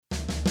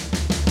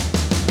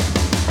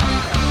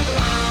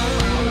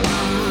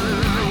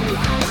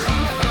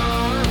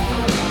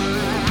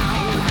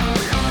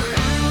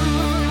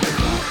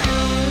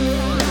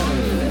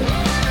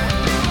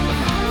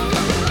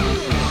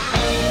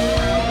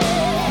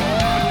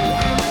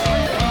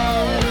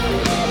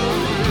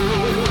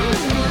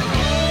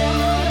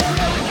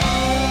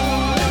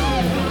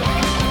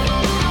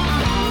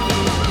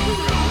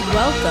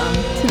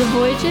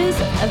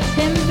Voyages of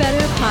Tim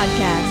Vetter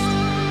podcast.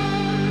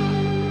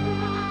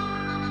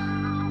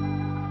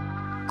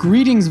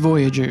 Greetings,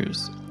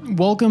 Voyagers.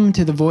 Welcome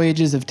to the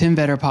Voyages of Tim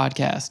Vetter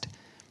podcast.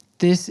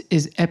 This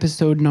is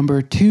episode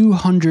number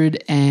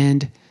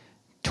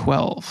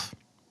 212.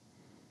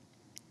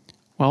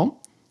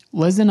 Well,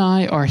 Les and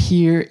I are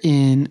here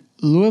in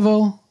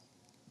Louisville,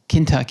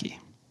 Kentucky.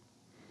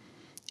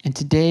 And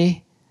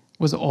today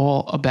was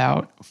all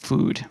about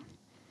food.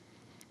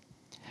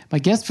 My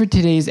guest for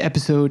today's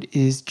episode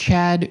is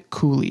Chad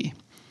Cooley.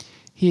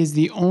 He is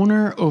the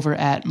owner over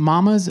at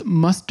Mama's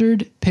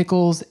Mustard,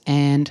 Pickles,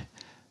 and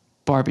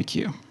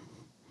BBQ.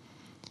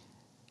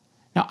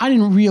 Now, I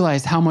didn't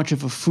realize how much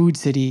of a food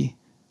city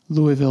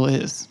Louisville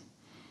is.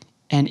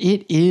 And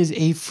it is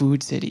a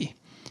food city.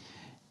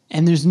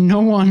 And there's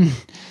no one,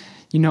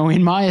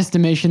 in my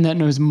estimation, that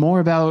knows more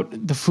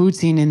about the food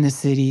scene in the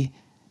city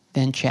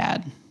than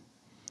Chad.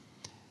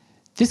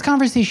 This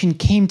conversation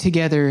came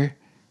together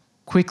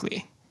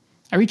quickly.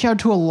 I reach out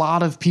to a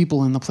lot of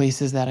people in the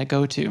places that I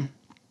go to.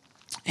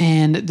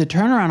 And the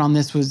turnaround on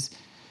this was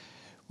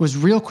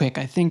real quick.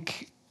 I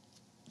think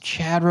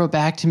Chad wrote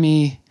back to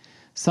me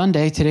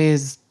Sunday. Today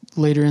is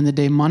later in the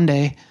day,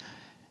 Monday.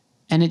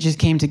 And it just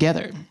came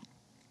together.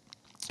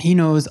 He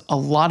knows a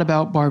lot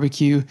about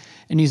barbecue,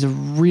 and he's a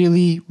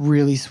really,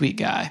 really sweet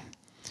guy.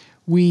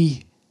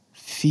 We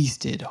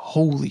feasted.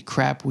 Holy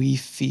crap, we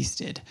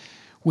feasted.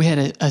 We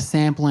had a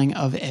sampling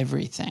of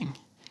everything.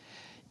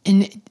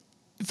 And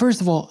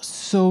first of all,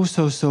 so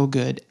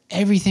good.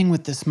 Everything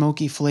with the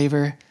smoky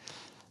flavor.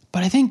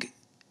 But I think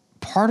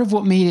part of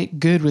what made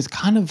it good was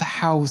kind of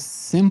how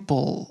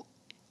simple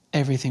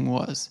everything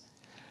was.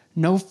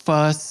 No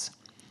fuss,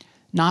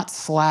 not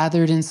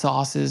slathered in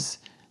sauces,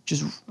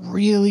 just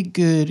really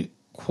good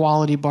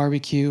quality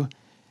barbecue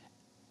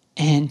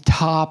and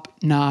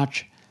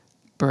top-notch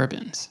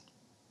bourbons.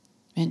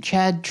 And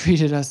Chad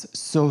treated us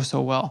so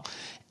well.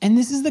 And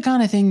this is the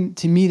kind of thing,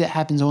 to me, that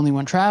happens only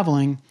when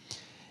traveling,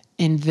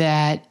 in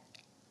that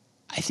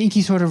I think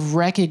he sort of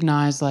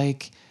recognized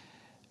like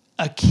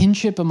a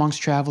kinship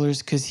amongst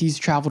travelers because he's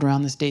traveled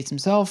around the States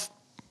himself.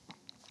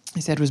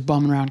 He said he was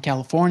bumming around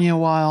California a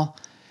while.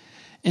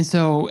 And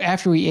so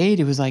after we ate,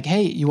 it was like,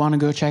 hey, you want to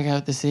go check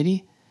out the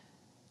city?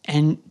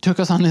 And took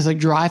us on this like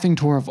driving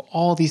tour of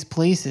all these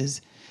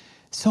places.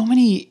 So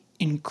many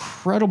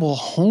incredible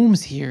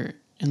homes here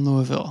in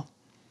Louisville.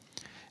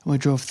 And we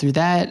drove through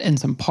that and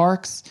some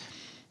parks.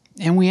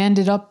 And we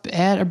ended up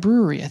at a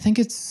brewery. I think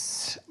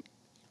it's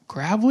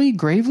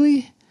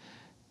Gravely?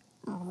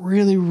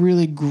 Really,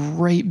 really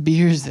great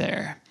beers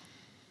there.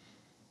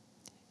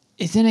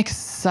 It's an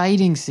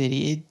exciting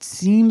city. It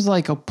seems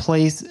like a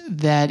place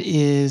that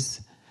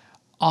is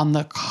on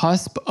the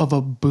cusp of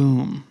a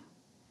boom,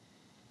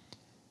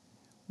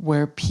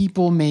 where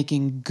people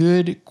making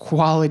good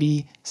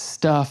quality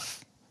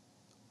stuff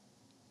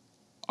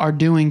are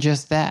doing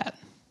just that.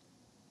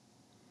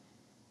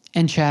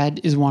 And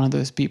Chad is one of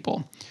those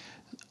people.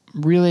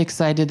 Really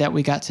excited that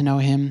we got to know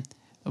him.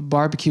 The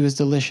barbecue is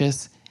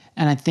delicious,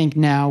 and I think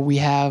now we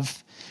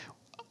have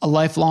a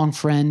lifelong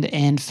friend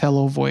and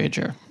fellow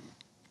Voyager.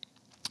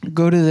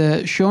 Go to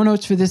the show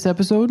notes for this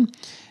episode,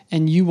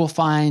 and you will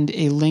find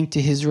a link to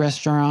his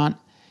restaurant,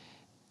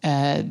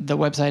 the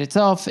website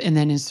itself, and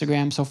then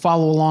Instagram. So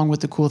follow along with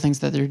the cool things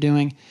that they're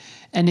doing.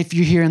 And if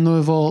you're here in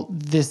Louisville,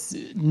 this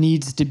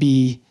needs to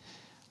be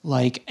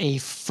like a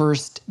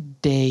first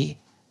day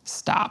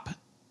stop.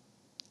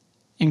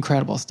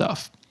 Incredible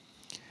stuff.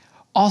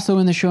 Also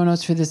in the show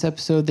notes for this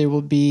episode, there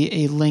will be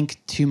a link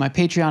to my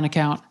Patreon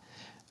account.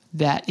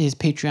 That is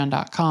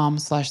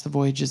patreon.com/The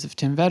Voyages of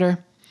Tim Vetter.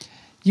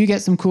 You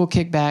get some cool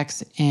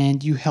kickbacks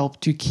and you help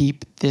to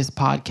keep this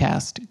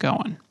podcast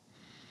going.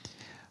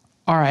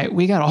 All right,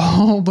 we got a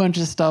whole bunch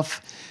of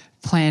stuff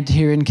planned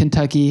here in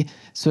Kentucky,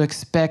 so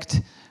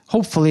expect,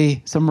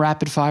 hopefully, some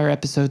rapid fire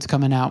episodes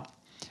coming out.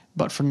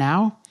 But for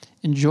now,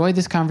 enjoy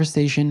this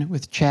conversation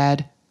with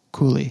Chad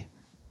Cooley.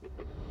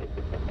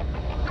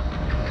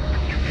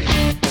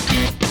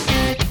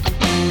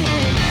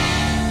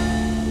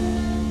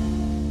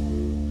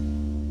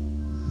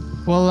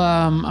 Well,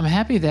 I'm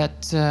happy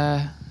that,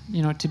 to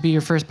be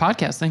your first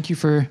podcast. Thank you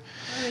for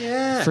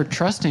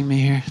trusting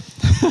me here.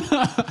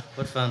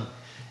 What fun.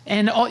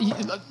 And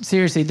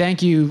seriously,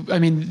 thank you. I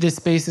mean, this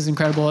space is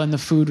incredible, and the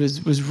food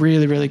was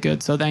really, really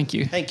good, so thank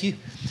you. Thank you.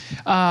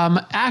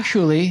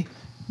 Actually,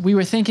 we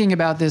were thinking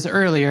about this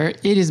earlier.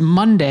 It is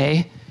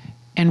Monday,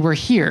 and we're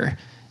here.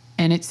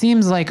 And it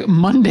seems like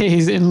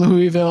Mondays in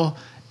Louisville,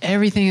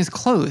 everything is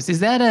closed.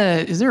 Is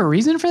there a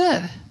reason for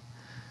that?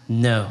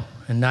 No.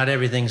 And not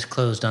everything's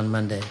closed on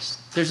Mondays.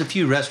 There's a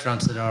few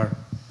restaurants that are.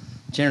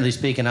 Generally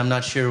speaking, I'm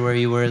not sure where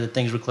you were that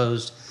things were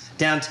closed.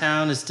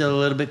 Downtown is still a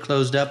little bit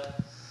closed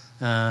up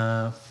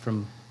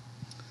from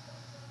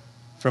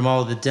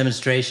all the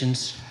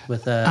demonstrations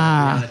with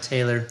Breonna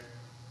Taylor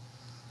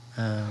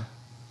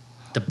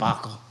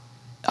debacle.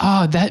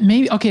 Oh, that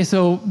maybe. Okay,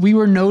 so we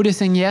were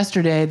noticing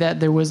yesterday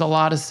that there was a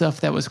lot of stuff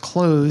that was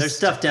closed. There's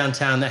stuff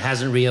downtown that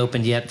hasn't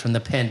reopened yet from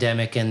the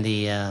pandemic and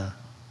the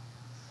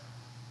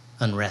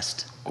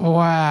unrest.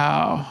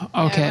 Wow. Yeah,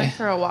 I Okay. went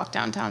for a walk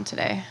downtown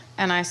today,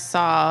 and I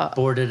saw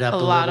Boarded up a a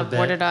lot little of bit.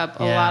 boarded up,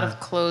 a Yeah. lot of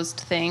closed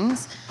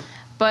things.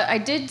 But I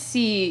did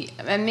see,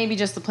 and maybe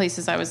just the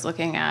places I was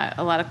looking at,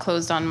 a lot of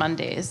closed on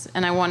Mondays,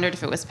 and I wondered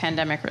if it was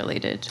pandemic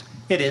related.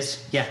 It is,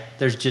 yeah.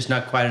 There's just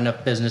not quite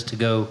enough business to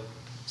go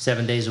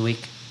 7 days a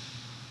week.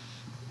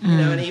 You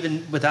know, and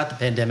even without the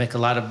pandemic, a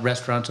lot of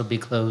restaurants will be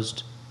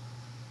closed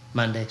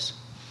Mondays.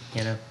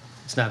 You know,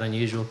 it's not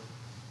unusual.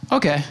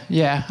 Okay.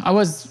 Yeah. I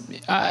was,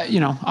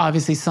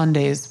 obviously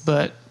Sundays,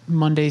 but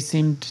Mondays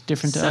seemed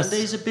different to us.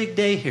 Sunday's a big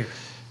day here,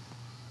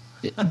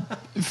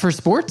 For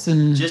sports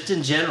and just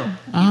in general.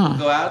 People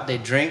go out, they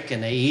drink,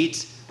 and they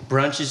eat.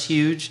 Brunch is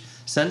huge.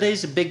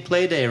 Sunday's a big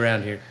play day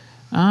around here.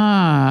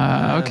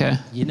 Okay.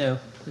 You know,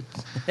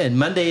 and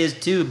Monday is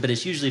too, but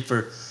it's usually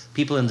for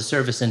people in the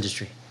service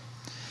industry.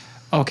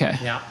 Okay.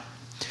 Yeah.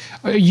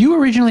 Are you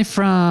originally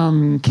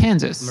from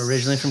Kansas? I'm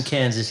originally from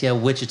Kansas. Yeah,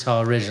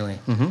 Wichita originally.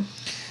 Mm-hmm.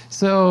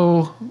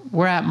 So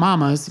we're at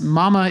Mama's.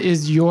 Mama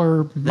is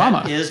your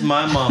mama. That is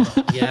my mama.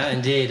 Yeah,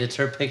 indeed. It's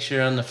her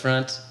picture on the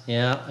front.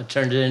 Yeah, I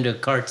turned it into a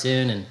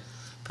cartoon and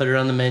put her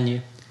on the menu.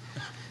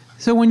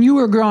 So when you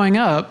were growing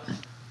up,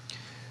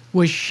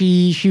 was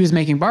she was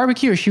making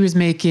barbecue or she was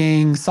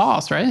making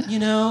sauce, right? You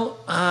know,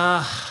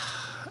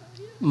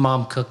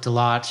 Mom cooked a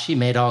lot. She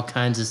made all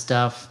kinds of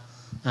stuff.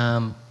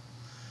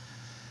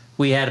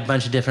 We had a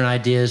bunch of different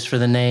ideas for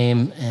the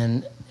name,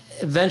 and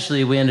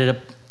eventually we ended up.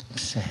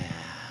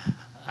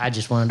 I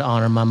just wanted to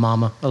honor my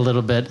mama a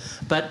little bit,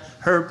 but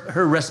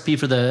her recipe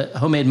for the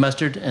homemade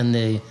mustard and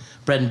the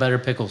bread and butter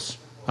pickles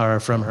are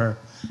from her,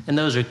 and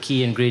those are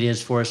key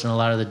ingredients for us in a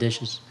lot of the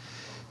dishes.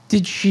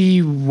 Did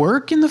she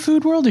work in the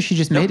food world or she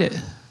just made it?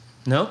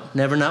 Nope,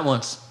 never, not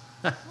once.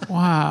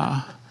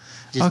 Wow.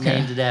 Just Okay.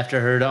 named it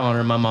after her to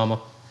honor my mama.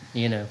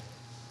 You know,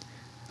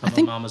 I'm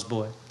think- a mama's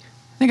boy.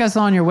 I think I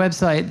saw on your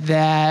website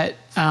that,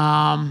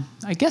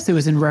 I guess it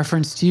was in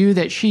reference to you,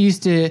 that she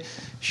used to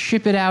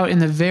ship it out in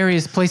the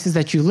various places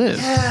that you live.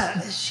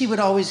 Yeah, she would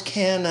always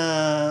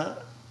can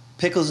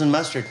pickles and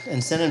mustard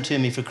and send them to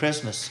me for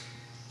Christmas.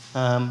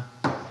 And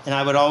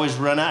I would always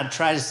run out and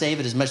try to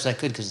save it as much as I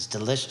could because it's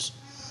delicious.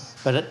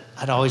 But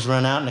I'd always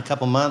run out in a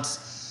couple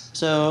months.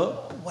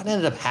 So what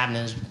ended up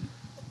happening is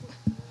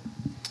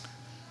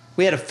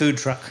we had a food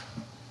truck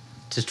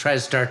to try to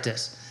start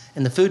this.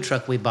 And the food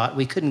truck we bought,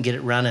 we couldn't get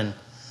it running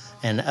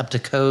and up to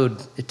code.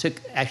 It took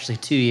actually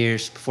 2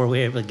 years before we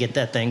were able to get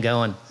that thing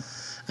going.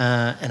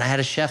 And I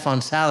had a chef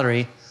on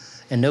salary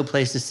and no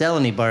place to sell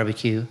any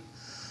barbecue.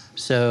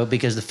 So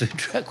because the food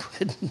truck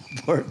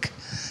wouldn't work.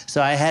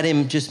 So I had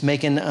him just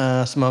making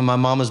some of my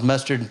mama's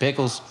mustard and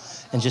pickles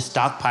and just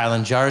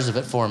stockpiling jars of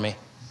it for me.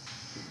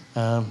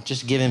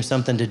 Just to give him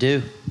something to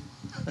do.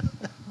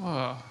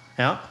 Whoa.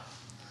 Yeah.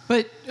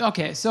 But,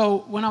 okay, so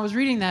when I was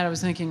reading that, I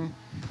was thinking,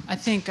 I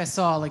think I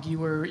saw like you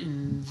were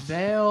in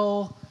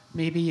Vail,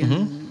 maybe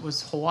in,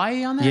 was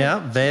Hawaii on there? Yeah,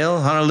 Vail,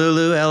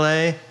 Honolulu,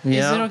 L.A.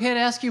 Yeah. Is it okay to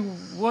ask you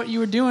what you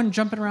were doing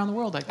jumping around the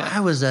world like that?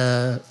 I was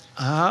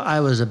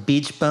a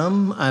beach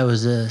bum. I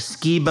was a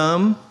ski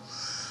bum.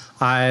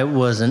 I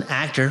was an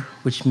actor,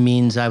 which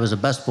means I was a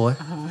busboy.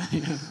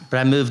 But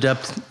I moved up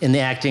in the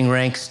acting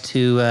ranks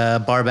to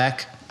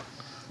barback.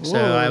 So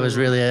I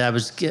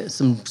was getting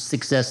some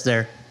success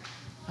there.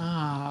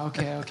 Ah,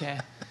 okay.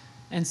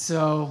 And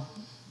so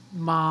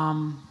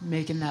Mom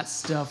making that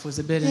stuff was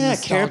a bit Yeah,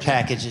 care nostalgia.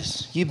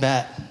 packages. You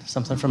bet.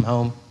 Something from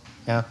home.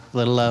 Yeah, a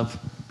little love.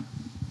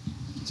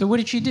 So what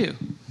did she do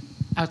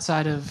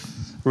outside of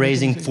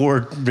Raising making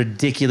food? 4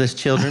 ridiculous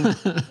children.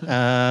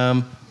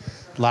 A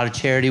lot of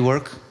charity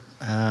work.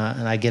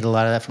 And I get a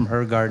lot of that from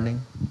her,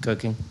 gardening,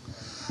 cooking.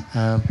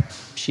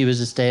 She was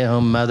a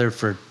stay-at-home mother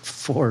for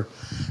 4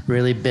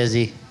 really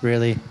busy,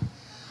 really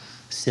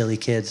silly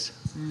kids.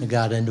 I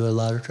got into a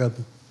lot of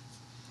trouble.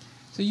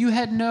 So you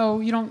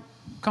don't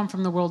come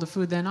from the world of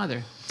food then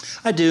either?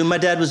 I do. My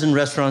dad was in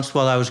restaurants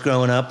while I was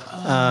growing up.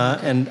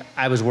 And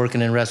I was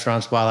working in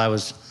restaurants while I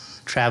was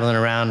traveling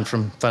around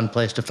from fun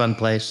place to fun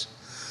place.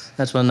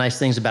 That's one of the nice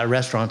things about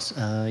restaurants.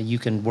 You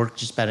can work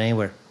just about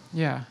anywhere.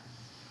 Yeah.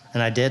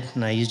 And I did,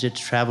 and I used it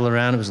to travel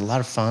around. It was a lot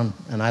of fun,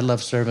 and I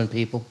love serving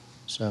people,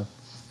 so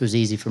it was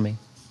easy for me.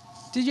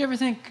 Did you ever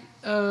think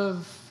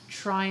of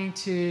trying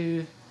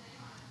to,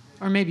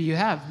 or maybe you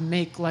have,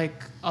 make like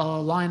a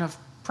line of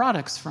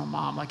products from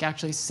Mom, like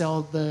actually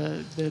sell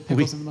the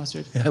pickles and the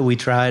mustard? Yeah, we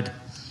tried.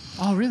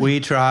 Oh, really? We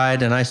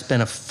tried, and I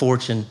spent a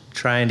fortune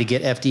trying to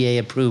get FDA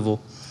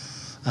approval.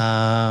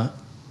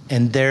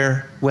 And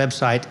their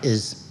website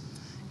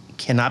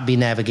cannot be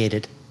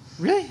navigated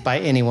Really? by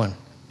anyone,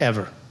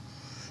 ever.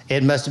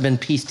 It must have been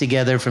pieced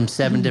together from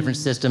 7 different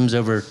systems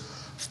over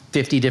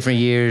 50 different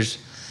years.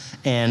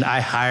 And I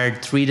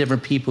hired 3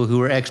 different people who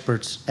were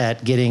experts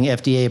at getting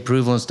FDA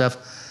approval and stuff.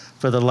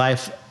 For the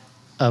life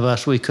of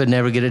us, we could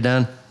never get it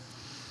done.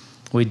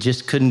 We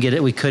just couldn't get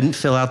it. We couldn't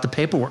fill out the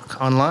paperwork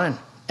online,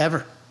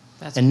 ever.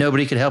 And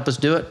nobody could help us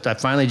do it. I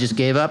finally just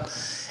gave up.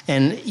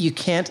 And you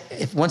can't,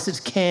 once it's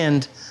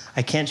canned,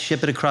 I can't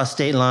ship it across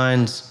state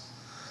lines.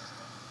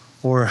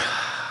 Or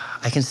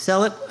I can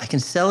sell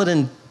it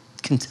in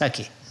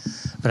Kentucky,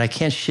 but I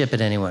can't ship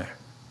it anywhere.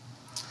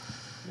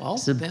 Well,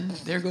 So- then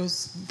there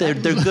goes. They're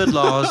good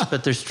laws,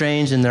 but they're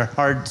strange and they're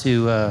hard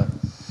to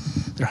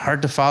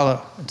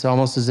follow. It's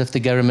almost as if the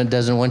government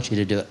doesn't want you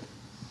to do it.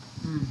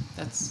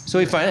 That's So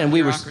we find, and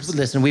we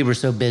bureaucracy. we were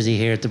so busy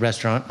here at the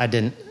restaurant. I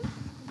didn't.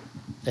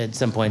 At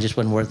some point, it just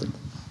wasn't worth it.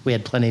 We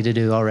had plenty to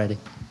do already.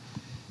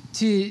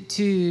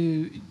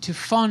 To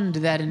fund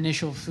that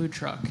initial food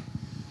truck,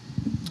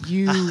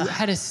 you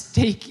had a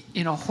stake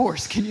in a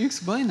horse. Can you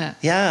explain that?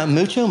 Yeah,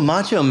 Mucho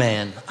Macho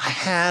Man. I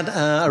had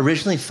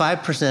originally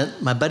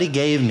 5%. My buddy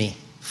gave me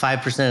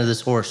 5% of this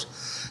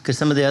horse because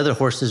some of the other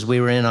horses we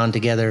were in on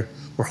together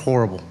were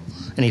horrible.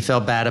 And he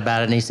felt bad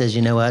about it. And he says,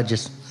 you know what,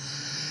 just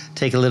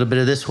take a little bit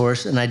of this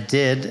horse. And I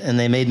did. And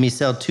they made me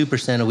sell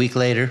 2% a week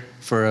later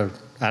for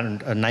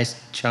a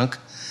nice chunk.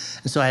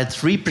 And so I had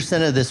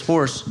 3% of this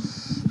horse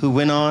who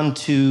went on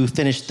to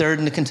finish third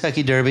in the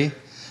Kentucky Derby,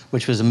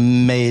 which was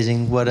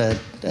amazing. What a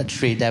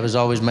treat. That was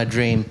always my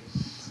dream.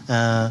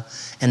 And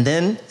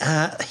then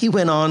he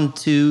went on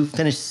to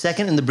finish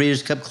second in the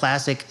Breeders' Cup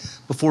Classic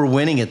before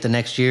winning it the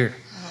next year.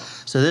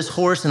 So this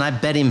horse, and I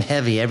bet him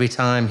heavy every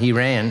time he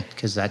ran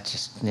because I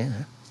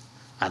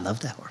love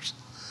that horse.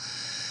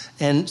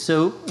 And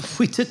so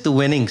we took the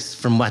winnings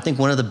from, I think,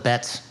 one of the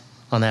bets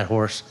on that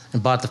horse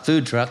and bought the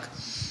food truck.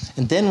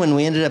 And then when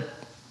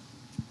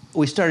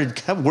we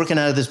started working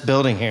out of this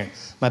building here.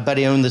 My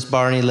buddy owned this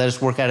bar and he let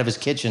us work out of his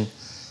kitchen.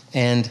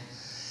 And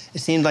it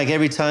seemed like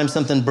every time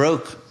something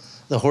broke,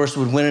 the horse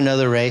would win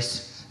another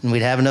race and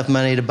we'd have enough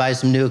money to buy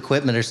some new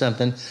equipment or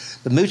something.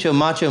 But Mucho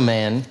Macho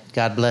Man,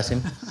 God bless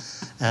him,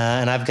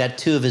 and I've got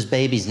 2 of his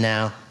babies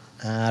now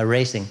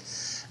racing.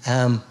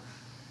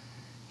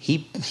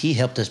 He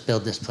helped us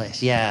build this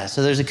place. Yeah,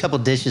 so there's a couple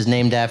dishes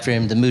named after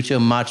him. The Mucho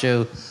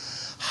Macho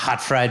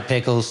hot fried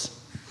pickles.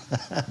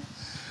 All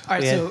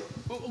right, so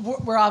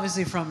we're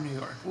obviously from New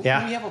York.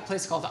 Yeah. We have a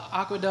place called the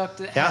Aqueduct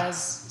that Yeah. has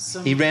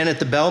some. He ran at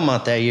the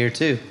Belmont that year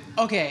too.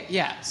 Okay,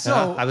 yeah.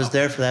 So I was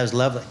there for that. It was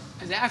lovely.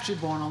 I was actually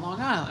born on Long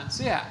Island,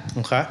 so yeah,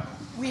 Okay.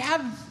 we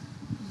have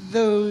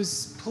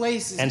those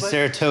places. And but,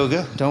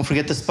 Saratoga. Don't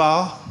forget the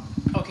spa.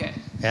 Okay,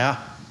 Yeah.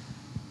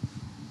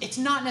 it's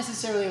not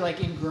necessarily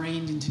like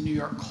ingrained into New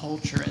York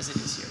culture as it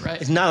is here,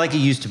 right? It's not like it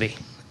used to be.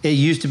 It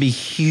used to be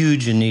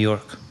huge in New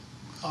York.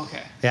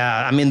 Okay.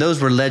 Yeah, I mean, those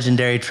were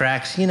legendary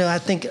tracks. You know, I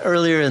think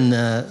earlier in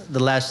the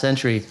last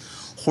century,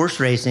 horse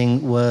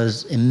racing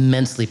was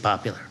immensely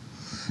popular.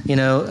 You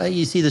know,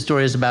 you see the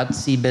stories about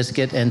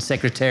Seabiscuit and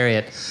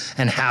Secretariat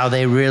and how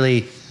they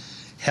really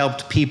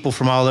helped people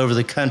from all over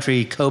the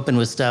country coping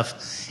with stuff.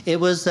 It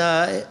was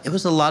a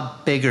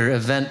lot bigger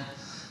event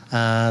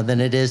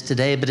than it is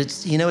today, but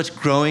it's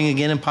growing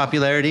again in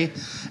popularity.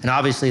 And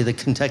obviously the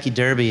Kentucky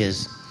Derby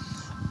is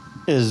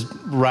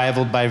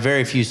rivaled by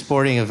very few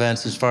sporting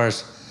events as far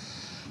as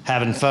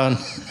having fun.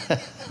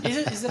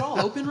 Is it all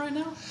open right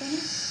now?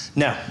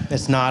 No,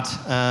 it's not.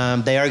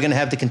 They are going to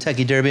have the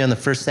Kentucky Derby on the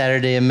first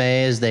Saturday of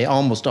May, as they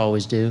almost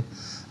always do.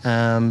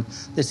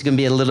 This is going to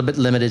be a little bit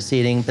limited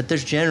seating, but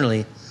there's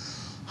generally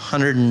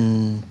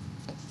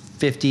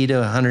 150 to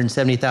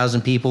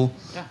 170,000 people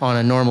on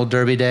a normal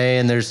Derby day,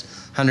 and there's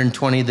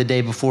 120 the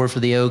day before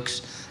for the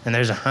Oaks, and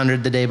there's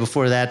 100 the day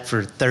before that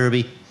for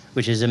Thurby,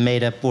 which is a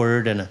made-up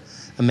word and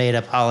a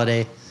made-up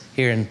holiday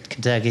here in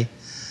Kentucky.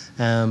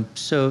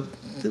 So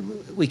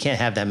we can't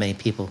have that many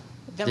people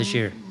this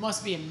year.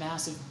 Must be a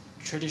massive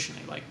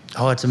traditionally, like.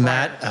 Oh, it's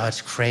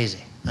crazy.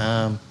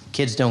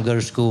 Kids don't go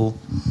to school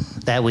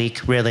that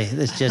week, really.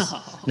 It's just,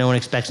 no one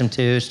expects them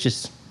to. It's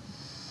just,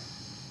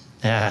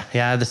 this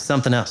is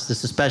something else. This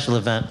is a special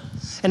event.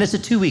 And it's a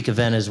 2-week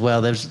event as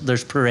well.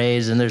 There's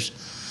parades and there's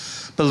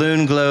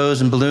balloon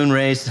glows and balloon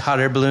races, hot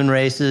air balloon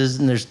races,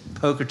 and there's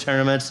poker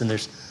tournaments, and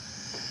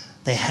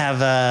they have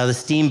the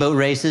steamboat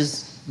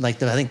races.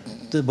 Like I think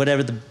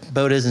whatever the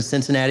boat is in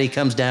Cincinnati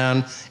comes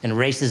down and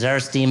races our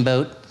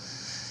steamboat.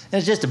 And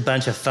it's just a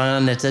bunch of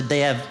fun. It's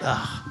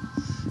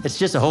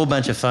just a whole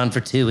bunch of fun for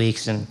 2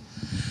 weeks. And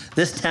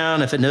this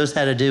town, if it knows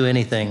how to do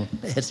anything,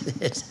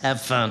 it's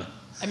have fun.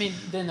 I mean,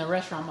 then the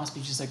restaurant must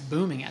be just like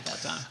booming at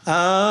that time.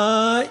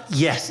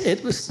 Yes,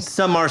 it was.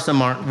 Some are, some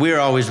aren't. We're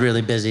always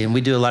really busy, and we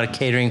do a lot of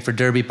catering for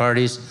Derby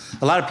parties.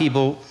 A lot of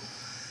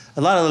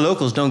the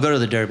locals don't go to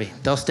the Derby.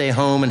 They'll stay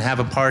home and have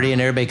a party,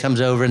 and everybody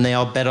comes over, and they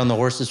all bet on the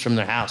horses from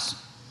their house.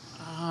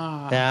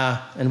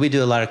 Yeah, and we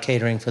do a lot of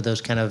catering for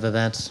those kind of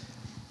events.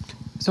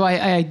 So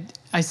I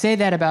say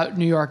that about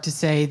New York to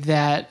say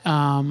that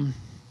I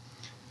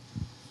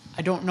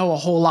don't know a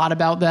whole lot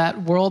about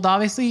that world,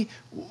 obviously.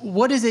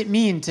 What does it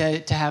mean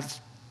to have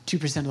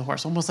 2% of the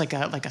horse? Almost like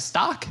a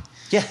stock?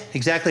 Yeah,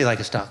 exactly like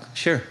a stock.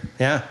 Sure,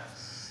 yeah.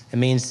 It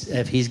means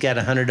if he's got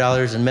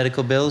 $100 in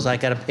medical bills, I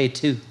got to pay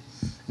 2. And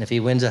if he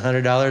wins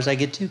 $100, I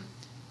get 2.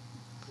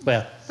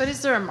 Well. But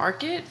is there a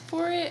market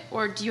for it,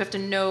 or do you have to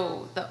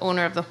know the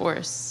owner of the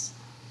horse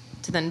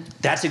to then?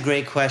 That's a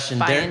great question.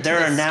 Buy into There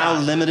are this now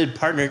stock? limited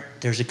partner.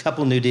 There's a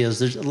couple new deals.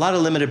 There's a lot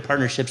of limited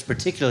partnerships,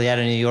 particularly out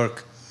of New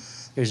York.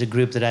 There's a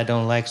group that I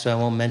don't like, so I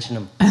won't mention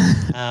them.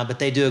 But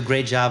they do a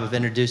great job of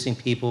introducing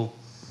people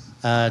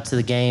to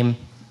the game.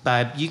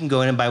 You can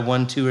go in and buy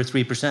 1%, 2%, or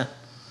 3%.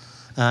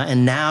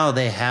 And now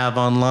they have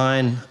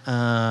online,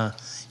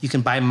 you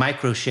can buy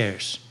micro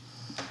shares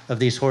of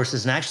these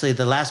horses. And actually,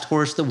 the last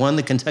horse that won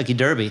the Kentucky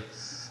Derby,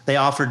 they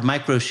offered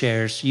micro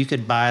shares. You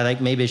could buy like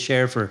maybe a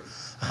share for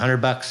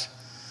 $100,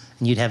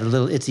 and you'd have a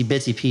little itsy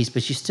bitsy piece,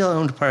 but you still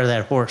owned part of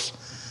that horse.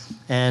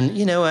 And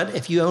you know what?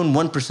 If you own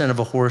 1% of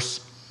a horse,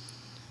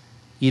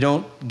 you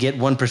don't get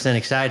 1%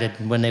 excited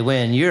when they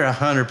win. You're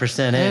 100%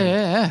 in,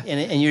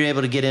 and you're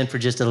able to get in for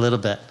just a little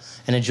bit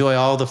and enjoy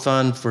all the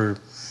fun for.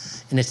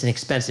 And it's an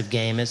expensive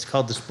game. It's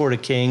called the Sport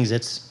of Kings.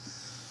 It's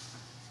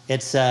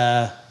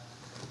got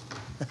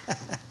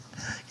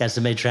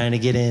somebody trying to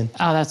get in.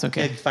 Oh, that's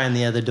okay. Find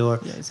the other door.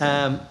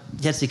 Yeah,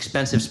 it's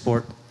expensive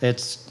sport.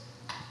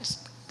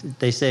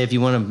 They say if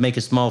you want to make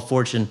a small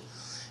fortune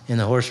in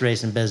the horse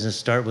racing business,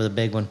 start with a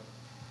big one.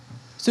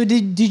 So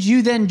did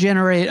you then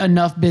generate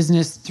enough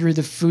business through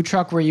the food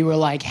truck where you were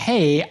like,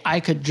 hey, I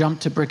could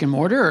jump to brick and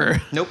mortar?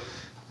 Or? Nope.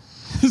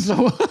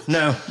 So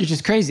no. You're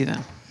just crazy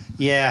then.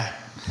 Yeah.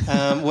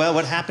 Well,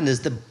 what happened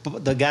is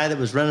the guy that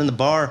was running the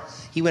bar,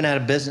 he went out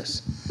of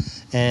business.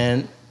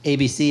 And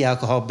ABC,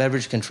 Alcohol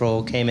Beverage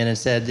Control, came in and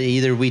said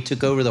either we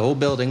took over the whole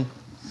building,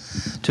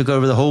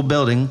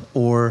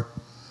 or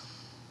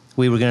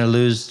we were going to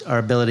lose our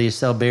ability to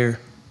sell beer.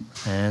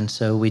 And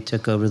so we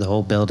took over the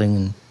whole building,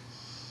 and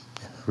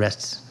the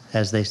rest,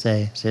 as they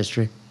say, is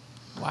history.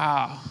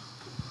 Wow.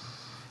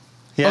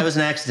 Yeah, it was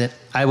an accident.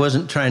 I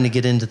wasn't trying to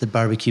get into the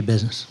barbecue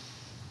business.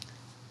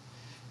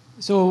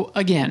 So,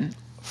 again,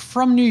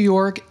 from New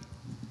York,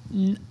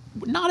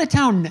 not a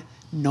town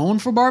known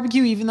for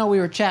barbecue, even though we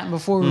were chatting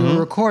before we were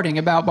recording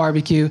about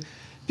barbecue,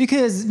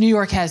 because New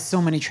York has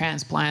so many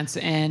transplants,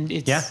 and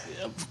it's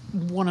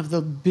one of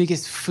the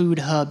biggest food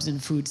hubs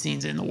and food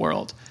scenes in the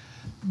world.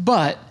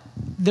 But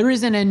there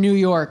isn't a New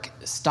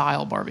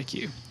York-style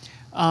barbecue.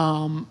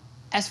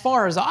 As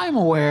far as I'm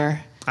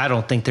aware... I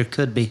don't think there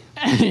could be.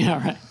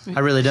 Yeah, right. I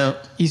really don't.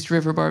 East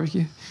River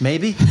barbecue?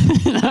 Maybe.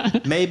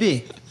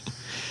 Maybe.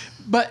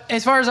 But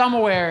as far as I'm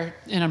aware,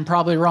 and I'm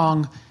probably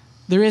wrong,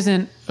 there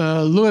isn't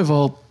a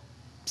Louisville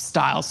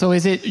style. So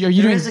is it... There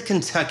is a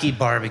Kentucky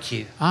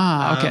barbecue.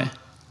 Ah, okay.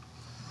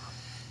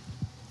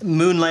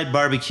 Moonlight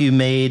Barbecue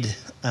made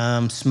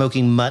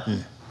smoking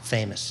mutton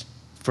famous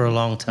for a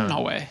long time.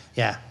 No way.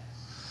 Yeah.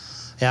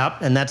 Yeah,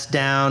 and that's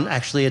down...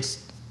 Actually, it's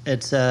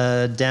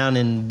down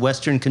in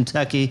western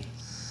Kentucky,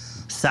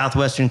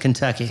 southwestern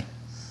Kentucky.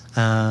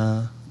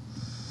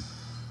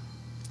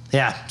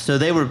 Yeah, so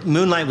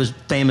Moonlight was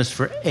famous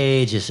for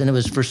ages, and it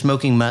was for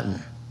smoking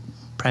mutton,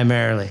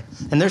 primarily.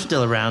 And they're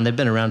still around. They've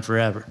been around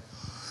forever.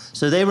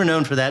 So they were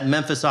known for that.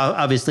 Memphis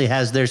obviously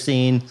has their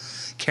scene.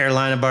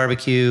 Carolina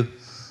barbecue,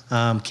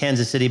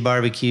 Kansas City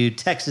barbecue.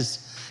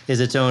 Texas is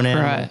its own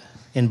animal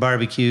in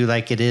barbecue,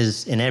 like it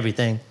is in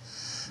everything.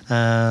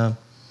 But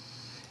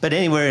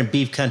anywhere in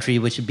beef country,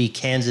 which would be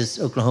Kansas,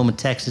 Oklahoma,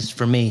 Texas,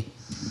 for me,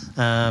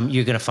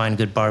 you're going to find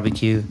good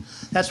barbecue.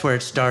 That's where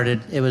it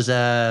started. It was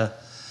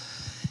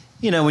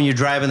when you're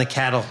driving the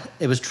cattle,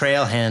 it was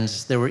trail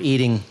hands that were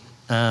eating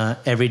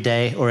every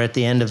day or at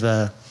the end of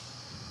a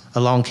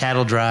long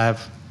cattle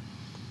drive.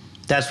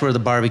 That's where the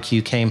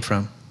barbecue came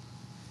from.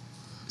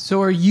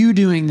 So are you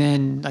doing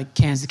then like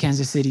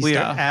Kansas City style? We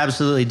are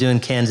absolutely doing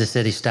Kansas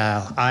City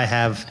style. I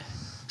have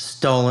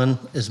stolen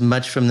as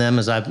much from them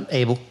as I'm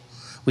able.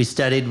 We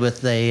studied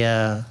with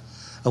a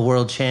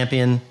world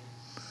champion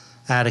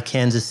out of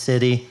Kansas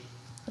City.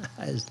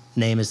 His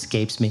name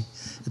escapes me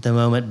at the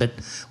moment, but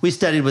we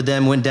studied with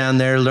them, went down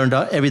there, learned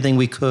everything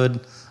we could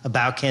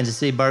about Kansas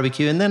City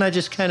barbecue, and then I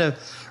just kind of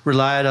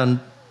relied on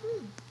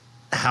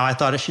how I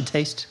thought it should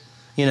taste.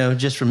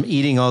 Just from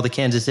eating all the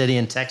Kansas City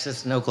and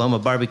Texas and Oklahoma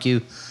barbecue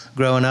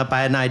growing up,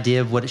 I had an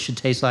idea of what it should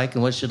taste like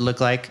and what it should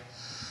look like,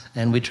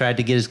 and we tried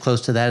to get as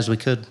close to that as we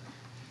could.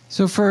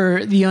 So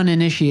for the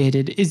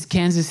uninitiated, is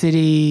Kansas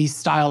City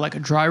style like a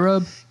dry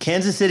rub?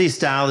 Kansas City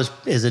style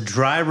is a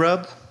dry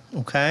rub,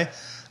 okay?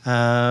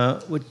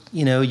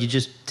 You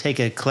just take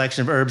a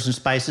collection of herbs and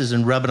spices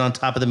and rub it on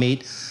top of the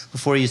meat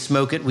before you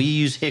smoke it. We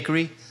use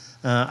hickory.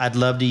 I'd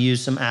love to use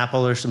some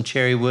apple or some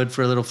cherry wood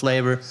for a little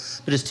flavor,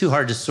 but it's too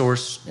hard to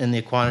source in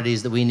the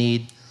quantities that we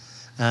need.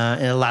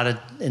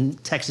 In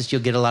Texas,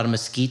 you'll get a lot of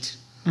mesquite,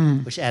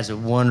 which adds a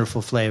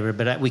wonderful flavor,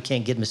 but we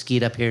can't get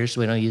mesquite up here, so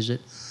we don't use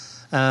it.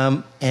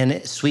 And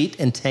it's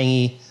sweet and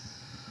tangy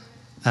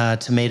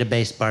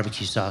tomato-based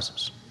barbecue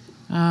sauces.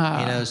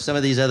 Some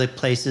of these other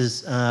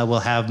places will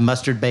have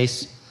mustard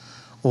base,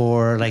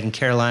 or like in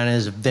Carolina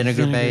is a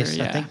vinegar base.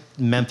 Yeah. I think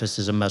Memphis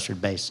is a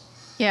mustard base.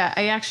 Yeah,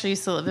 I actually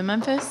used to live in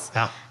Memphis.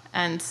 Yeah.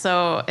 And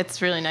so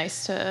it's really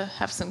nice to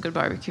have some good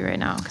barbecue right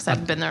now because I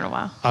haven't been there in a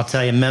while. I'll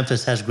tell you,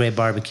 Memphis has great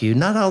barbecue.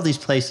 Not all these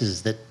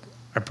places that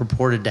are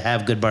purported to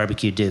have good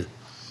barbecue do.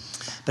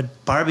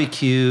 But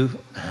barbecue,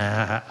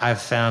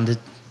 I've found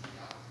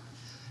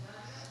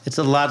it's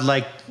a lot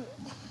like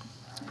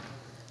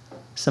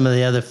some of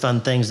the other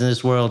fun things in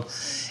this world.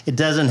 It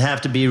doesn't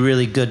have to be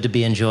really good to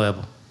be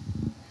enjoyable.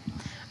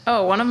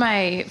 Oh, one of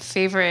my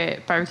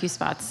favorite barbecue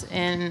spots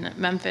in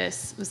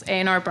Memphis was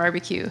A&R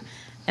Barbecue.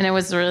 And it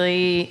was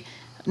really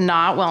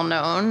not well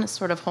known,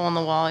 sort of hole in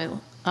the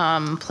wall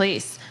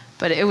place,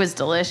 but it was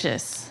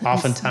delicious.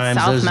 Oftentimes,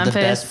 South those Memphis, are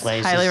the best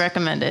places. highly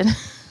recommended.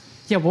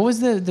 Yeah, what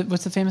was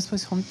what's the famous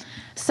place?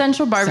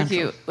 Central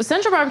Barbecue. Well,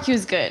 Central Barbecue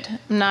is good.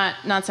 I'm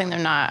not saying they're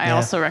not. I Yeah.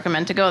 also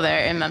recommend to go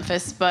there in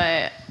Memphis,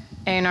 but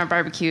A&R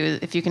Barbecue,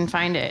 if you can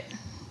find it,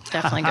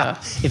 definitely go.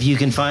 If you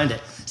can find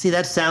it. See,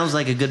 that sounds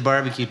like a good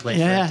barbecue place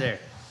Yeah. right there.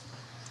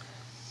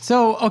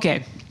 So,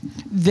 okay,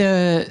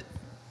 the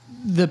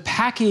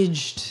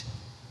packaged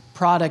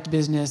product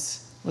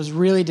business was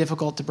really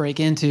difficult to break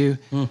into.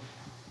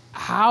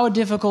 How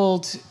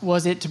difficult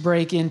was it to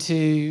break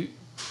into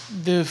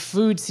the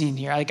food scene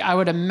here? Like, I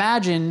would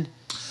imagine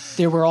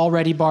there were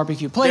already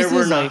barbecue places. There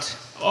were like, not.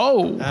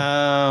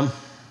 Oh.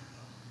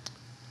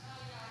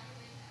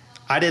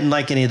 I didn't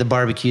like any of the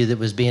barbecue that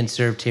was being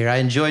served here. I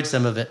enjoyed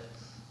some of it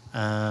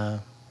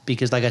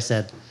because, like I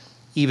said,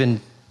 even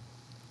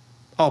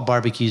all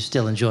barbecue is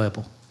still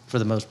enjoyable for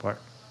the most part.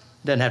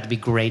 It doesn't have to be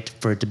great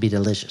for it to be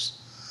delicious.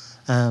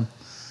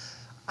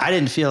 I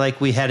didn't feel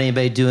like we had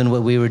anybody doing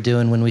what we were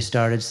doing when we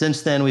started.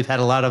 Since then, we've had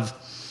a lot of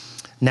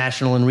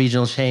national and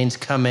regional chains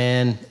come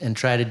in and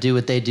try to do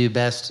what they do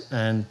best,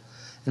 and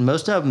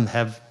most of them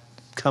have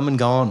come and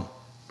gone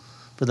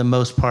for the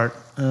most part.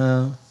 It's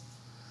a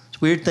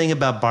weird thing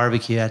about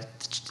barbecue.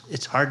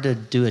 It's hard to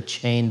do a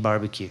chain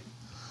barbecue.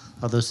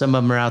 Although some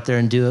of them are out there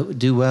and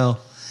do well,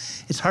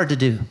 it's hard to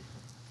do.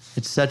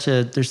 It's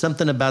there's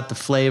something about the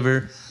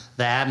flavor,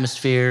 the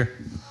atmosphere.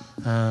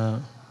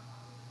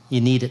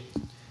 You need it.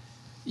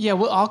 Yeah,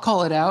 well, I'll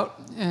call it out,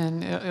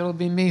 and it'll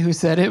be me who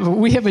said it. But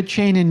we have a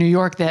chain in New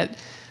York that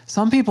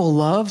some people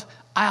love.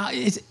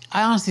 I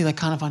honestly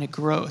kind of find it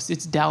gross.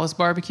 It's Dallas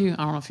Barbecue. I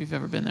don't know if you've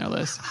ever been there,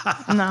 Liz.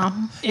 No.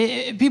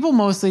 People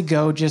mostly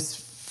go just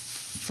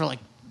for I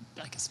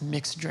guess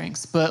mixed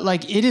drinks, but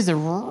it is a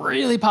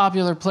really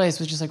popular place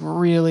with just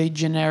really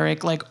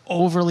generic,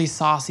 overly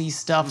saucy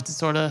stuff to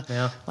sort of,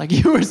 like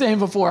you were saying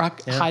before,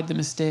 hide the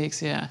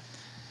mistakes. Yeah.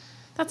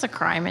 That's a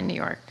crime in New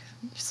York.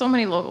 There's so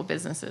many local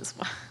businesses.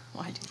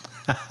 Why do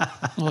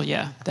that? Well,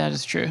 yeah, that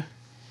is true.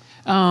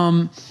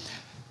 One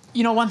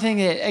thing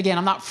that, again,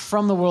 I'm not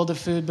from the world of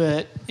food,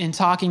 but in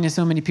talking to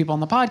so many people on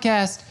the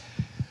podcast,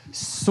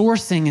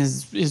 sourcing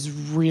is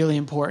really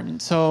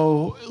important.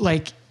 So,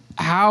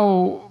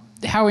 how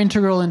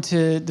integral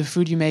into the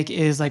food you make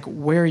is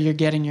where you're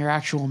getting your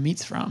actual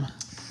meats from?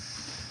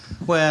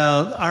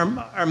 Well,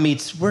 our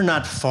meats, we're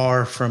not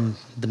far from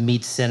the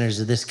meat centers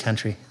of this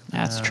country.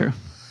 That's true.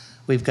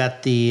 We've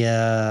got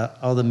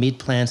all the meat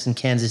plants in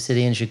Kansas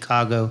City and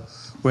Chicago.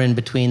 We're in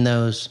between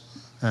those.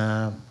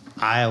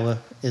 Iowa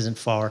isn't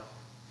far.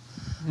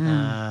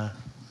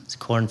 It's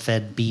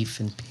corn-fed beef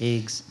and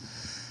pigs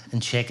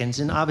and chickens.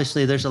 And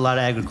obviously there's a lot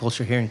of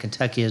agriculture here in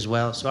Kentucky as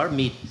well. So our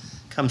meat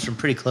comes from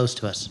pretty close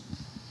to us.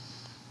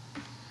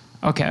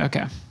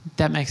 Okay.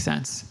 That makes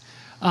sense.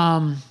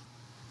 I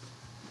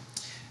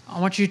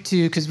want you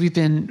to, because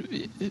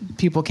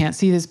people can't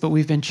see this, but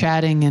we've been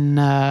chatting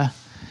and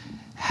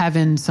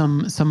having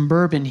some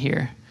bourbon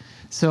here.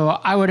 So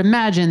I would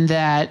imagine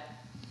that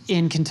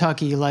in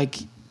Kentucky,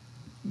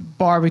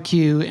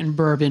 barbecue and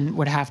bourbon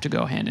would have to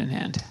go hand in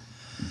hand.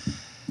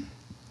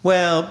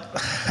 Well,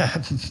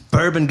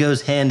 bourbon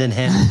goes hand in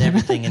hand with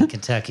everything in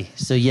Kentucky.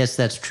 So yes,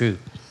 that's true.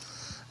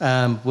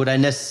 Would I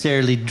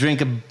necessarily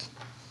drink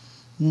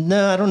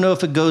No, I don't know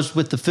if it goes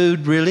with the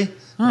food, really.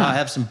 I'll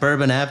have some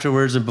bourbon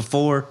afterwards and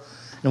before.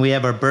 And we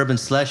have our bourbon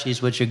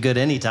slushies, which are good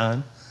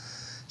anytime.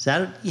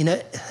 So,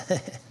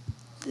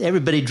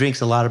 everybody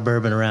drinks a lot of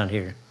bourbon around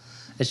here.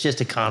 It's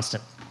just a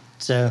constant.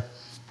 So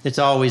it's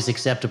always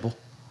acceptable.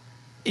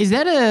 Is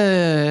that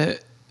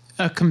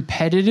a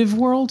competitive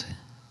world?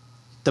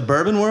 The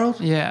bourbon world?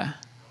 Yeah.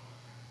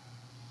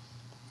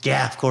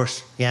 Yeah, of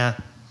course. Yeah.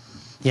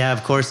 Yeah,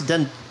 of course. It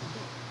doesn't...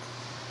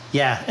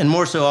 Yeah, and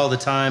more so all the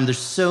time. There's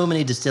so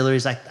many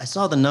distilleries. I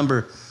saw the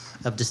number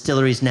of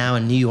distilleries now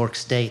in New York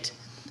State,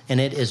 and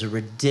it is a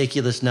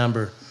ridiculous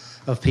number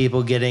of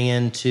people getting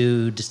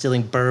into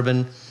distilling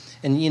bourbon.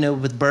 And,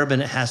 with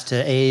bourbon, it has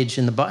to age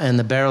in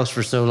the barrels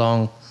for so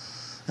long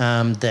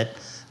that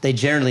they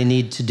generally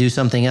need to do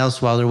something else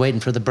while they're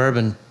waiting for the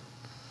bourbon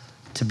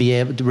to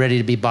be ready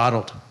to be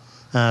bottled.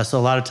 So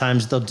a lot of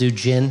times they'll do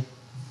gin.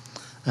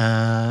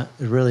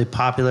 Really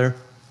popular.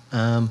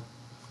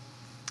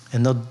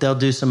 And they'll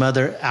do some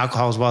other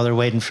alcohols while they're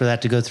waiting for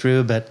that to go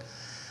through. But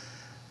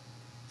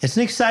it's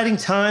an exciting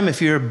time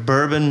if you're a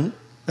bourbon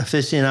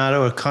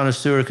aficionado or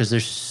connoisseur, because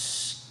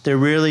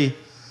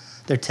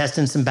they're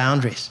testing some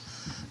boundaries.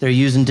 They're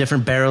using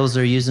different barrels.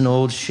 They're using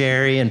old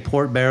sherry and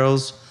port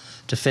barrels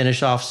to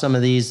finish off some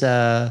of these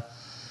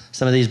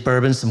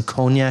bourbons, some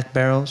cognac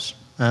barrels,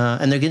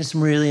 and they're getting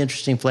some really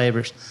interesting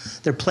flavors.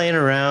 They're playing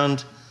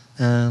around,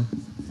 and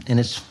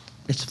it's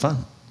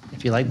fun.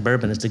 If you like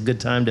bourbon, it's a good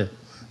time to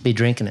be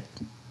drinking it.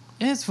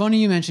 Yeah, it's funny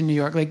you mentioned New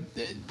York.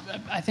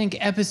 I think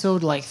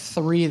episode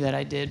 3 that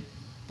I did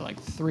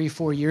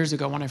 3-4 years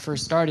ago when I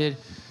first started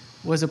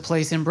was a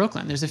place in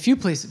Brooklyn. There's a few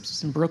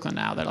places in Brooklyn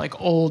now that are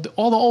all the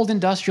old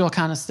industrial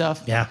kind of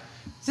stuff. Yeah.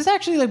 This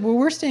actually, where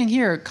we're staying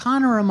here,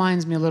 kind of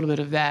reminds me a little bit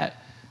of that.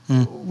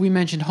 we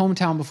mentioned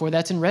Hometown before.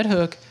 That's in Red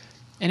Hook.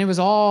 And it was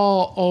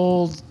all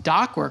old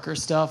dock worker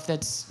stuff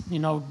that's,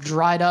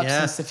 dried up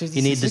since the 50s.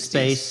 You need and 60s. the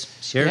space.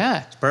 Sure.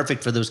 Yeah. It's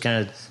perfect for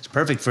it's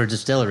perfect for a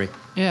distillery.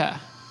 Yeah.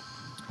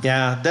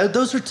 Yeah.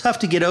 Those are tough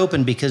to get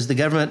open because the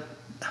government,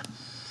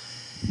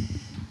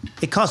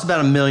 it costs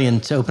about $1 million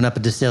to open up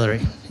a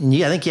distillery. And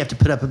I think you have to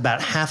put up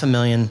about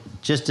 $500,000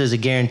 just as a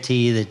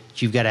guarantee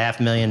that you've got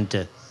 $500,000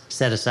 to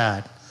set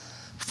aside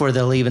before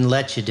they'll even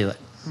let you do it.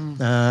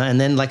 And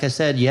then, like I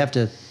said, you have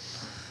to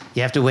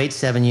wait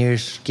 7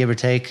 years, give or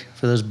take,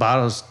 for those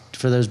barrels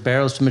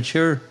to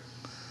mature.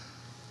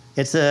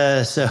 It's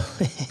so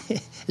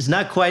it's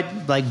not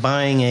quite like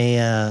buying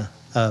a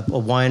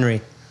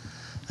winery,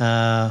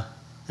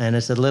 and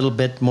it's a little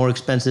bit more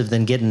expensive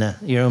than getting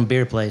your own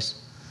beer place,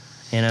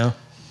 your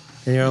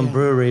own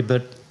brewery.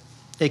 But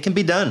it can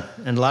be done,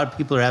 and a lot of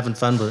people are having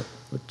fun with it,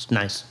 which is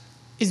nice.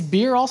 Is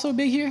beer also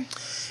big here?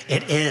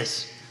 It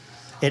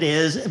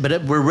is,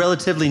 but we're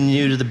relatively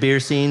new to the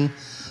beer scene.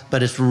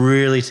 But it's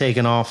really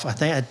taken off. I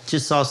think I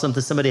just saw something.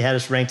 Somebody had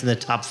us ranked in the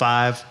top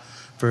 5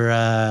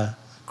 for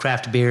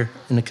craft beer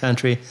in the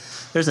country.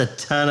 There's a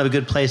ton of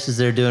good places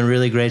that are doing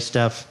really great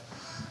stuff.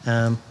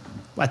 I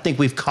think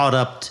we've caught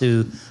up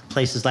to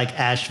places like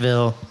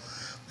Asheville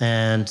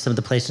and some of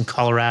the places in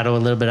Colorado a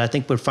little bit. I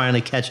think we're finally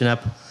catching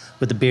up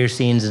with the beer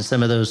scenes in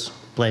some of those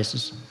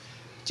places.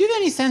 Do you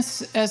have any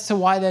sense as to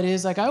why that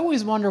is? Like, I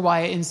always wonder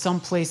why in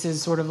some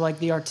places, sort of like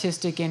the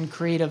artistic and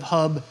creative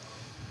hub,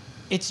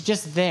 it's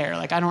just there.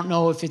 Like, I don't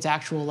know if it's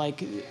actual,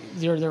 like,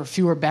 there are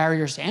fewer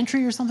barriers to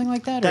entry or something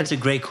like that. That's a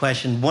great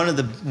question. One of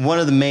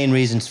the main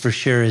reasons for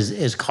sure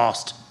is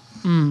cost.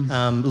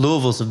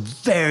 Louisville's a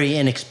very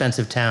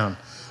inexpensive town.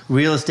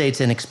 Real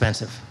estate's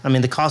inexpensive. I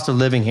mean, the cost of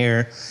living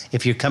here,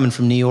 if you're coming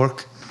from New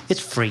York, it's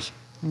free.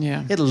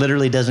 Yeah. It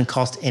literally doesn't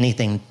cost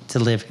anything to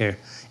live here.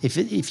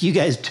 If you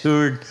guys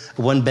toured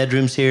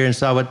 1-bedrooms here and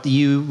saw what,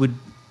 you would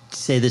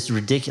say this is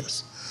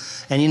ridiculous.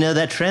 And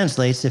that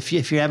translates. If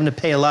you're having to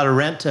pay a lot of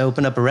rent to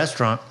open up a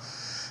restaurant,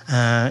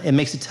 it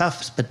makes it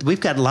tough. But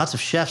we've got lots of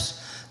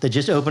chefs that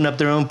just open up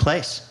their own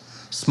place.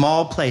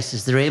 Small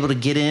places. They're able to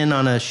get in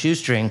on a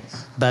shoestring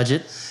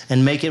budget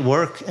and make it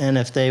work. And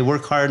if they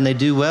work hard and they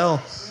do well,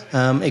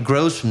 it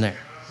grows from there.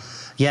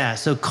 Yeah,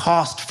 so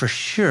cost for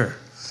sure.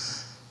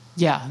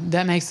 Yeah,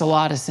 that makes a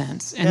lot of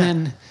sense. And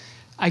then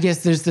I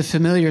guess there's the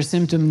familiar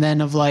symptom then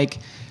of, like,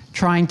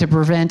 trying to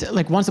prevent,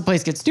 like, once a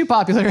place gets too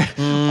popular,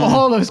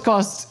 all those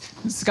costs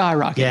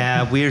skyrocket.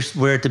 Yeah,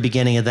 we're at the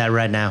beginning of that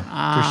right now,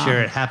 for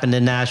sure. It happened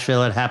in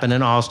Nashville. It happened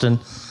in Austin,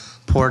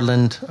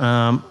 Portland,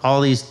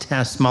 all these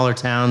smaller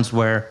towns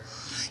where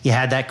you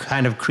had that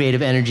kind of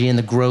creative energy and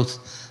the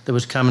growth that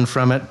was coming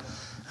from it.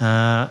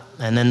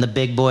 And then the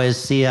big boys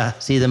see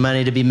the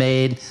money to be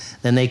made.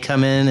 Then they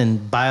come in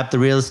and buy up the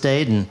real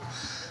estate, and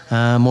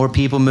more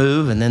people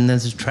move, and then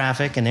there's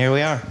traffic, and here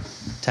we are.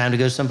 Time to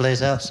go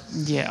someplace else.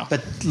 Yeah.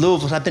 But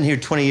Louisville, I've been here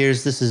 20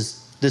 years. This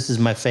is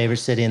my favorite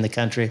city in the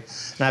country,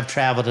 and I've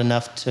traveled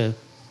enough to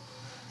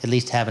at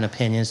least have an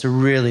opinion. It's a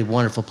really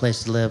wonderful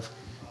place to live.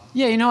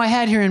 Yeah, I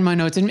had here in my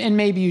notes, and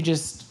maybe you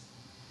just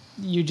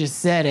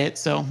said it,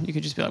 so you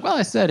could just be like, well,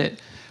 I said it.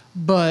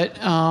 But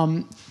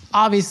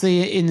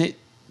obviously,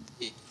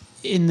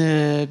 in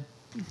the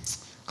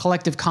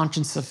collective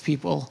conscience of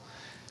people,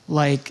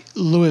 like,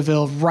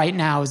 Louisville right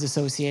now is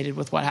associated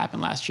with what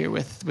happened last year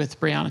with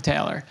Breonna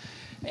Taylor.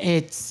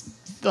 It's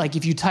like,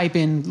 if you type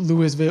in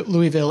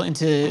Louisville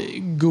into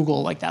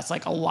Google, like, that's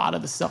like a lot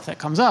of the stuff that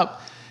comes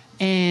up.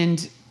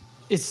 And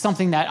it's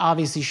something that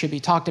obviously should be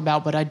talked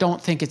about, but I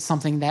don't think it's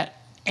something that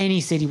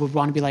any city would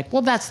want to be like,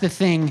 well, that's the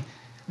thing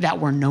that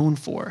we're known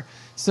for.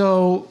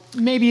 So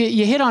maybe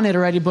you hit on it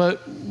already,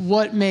 but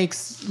what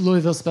makes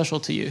Louisville special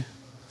to you?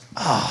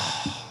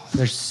 Oh,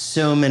 there's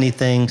so many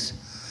things.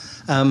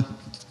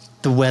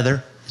 The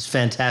weather is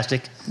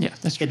fantastic. Yeah,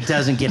 that's true. It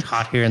doesn't get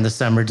hot here in the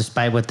summer,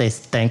 despite what they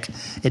think.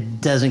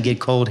 It doesn't get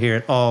cold here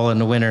at all in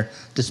the winter,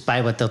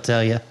 despite what they'll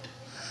tell you.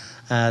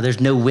 There's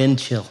no wind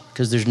chill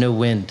because there's no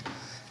wind.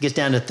 It gets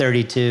down to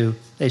 32.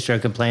 They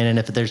start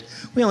complaining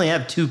we only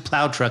have 2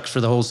 plow trucks for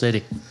the whole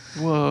city.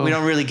 Whoa. We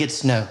don't really get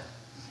snow.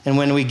 And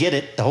when we get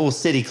it, the whole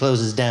city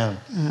closes down.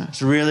 Yeah.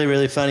 It's really,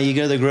 really funny. You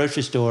go to the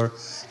grocery store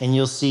and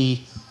you'll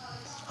see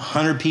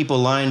 100 people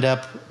lined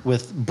up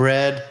with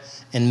bread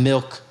and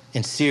milk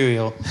and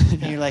cereal.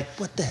 And you're like,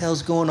 what the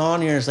hell's going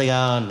on here? And it's like,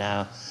 oh,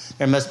 no.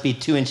 There must be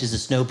 2 inches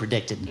of snow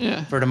predicted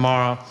for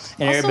tomorrow.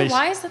 And also,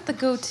 why is that the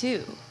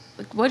go-to?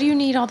 Like, what do you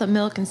need all the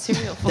milk and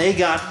cereal for?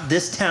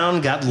 This town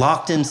got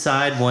locked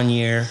inside one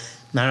year.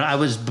 Now,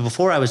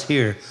 before I was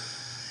here,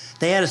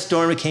 they had a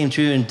storm that came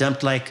through and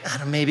dumped, like, I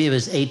don't know, maybe it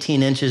was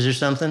 18 inches or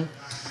something.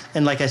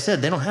 And like I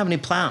said, they don't have any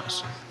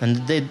plows. And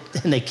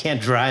they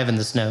can't drive in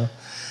the snow.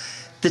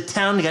 The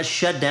town got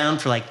shut down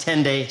for like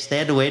 10 days. They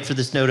had to wait for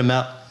the snow to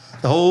melt.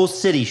 The whole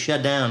city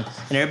shut down,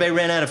 and everybody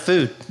ran out of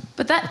food.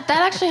 But that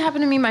actually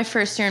happened to me my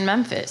first year in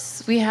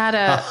Memphis. We had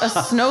a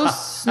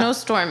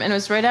snowstorm, and it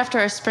was right after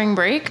our spring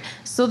break.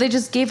 So they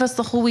just gave us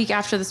the whole week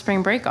after the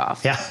spring break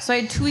off. Yeah. So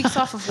I had 2 weeks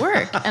off of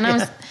work, and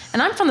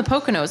I'm from the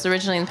Poconos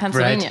originally in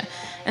Pennsylvania.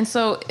 Right. And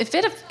so if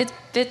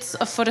it's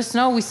a foot of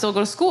snow, we still go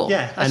to school.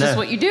 Yeah, that's just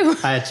what you do.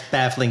 It's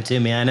baffling to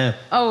me. I know.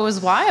 Oh, it was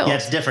wild. Yeah,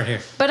 it's different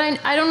here. But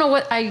I don't know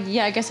what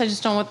I guess I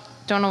just don't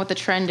know what the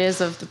trend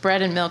is of the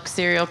bread and milk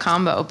cereal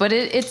combo. But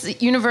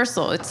it's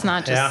universal. It's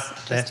not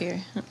just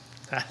here.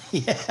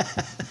 Yeah.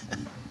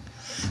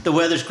 The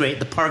weather's great.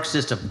 The park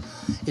system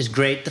is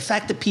great. The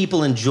fact that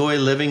people enjoy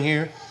living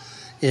here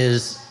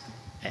is,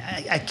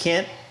 I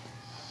can't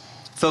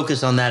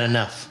focus on that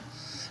enough.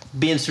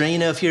 Being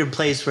surrounded, if you're in a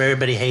place where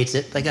everybody hates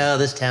it, like, oh,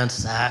 this town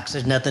sucks,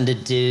 there's nothing to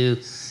do,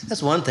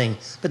 that's one thing.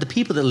 But the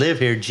people that live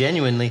here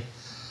genuinely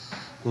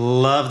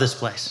love this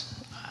place.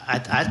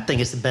 I think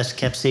it's the best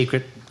kept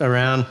secret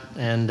around,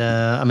 and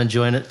I'm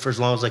enjoying it for as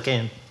long as I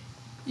can.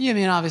 Yeah, I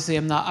mean, obviously,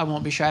 I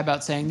won't be shy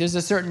about saying there's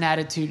a certain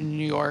attitude in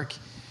New York.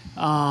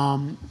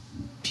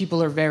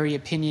 People are very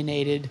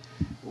opinionated.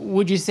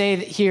 Would you say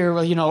that here,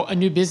 a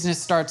new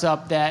business starts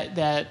up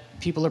that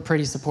people are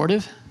pretty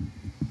supportive?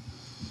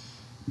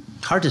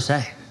 Hard to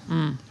say.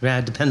 Yeah,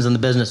 it depends on the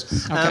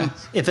business. Okay.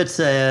 If it's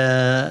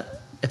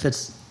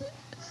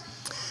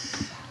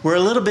we're a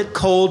little bit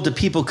cold to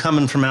people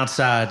coming from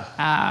outside.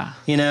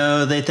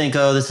 They think,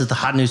 oh, this is the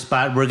hot new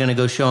spot. We're going to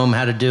go show them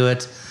how to do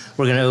it.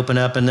 We're going to open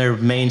up in their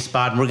main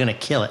spot and we're going to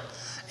kill it.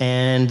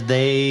 And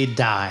they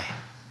die.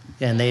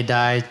 And they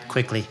die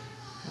quickly.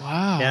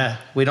 Wow. Yeah.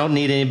 We don't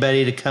need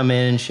anybody to come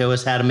in and show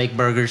us how to make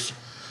burgers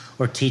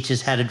or teach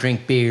us how to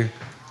drink beer.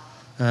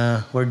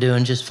 We're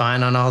doing just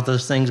fine on all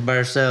those things by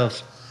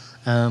ourselves.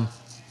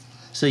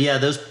 So yeah,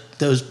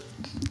 those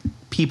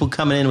people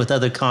coming in with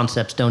other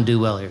concepts don't do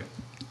well here.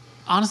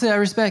 Honestly, I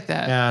respect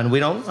that. Yeah, and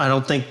I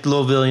don't think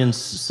Louisvillians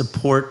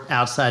support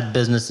outside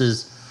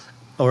businesses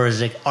or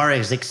are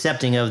as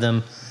accepting of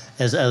them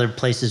as other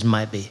places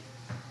might be.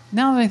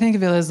 Now that I think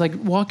of it, as like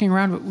walking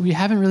around, we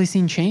haven't really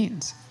seen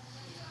chains.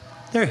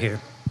 They're here.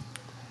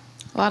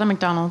 A lot of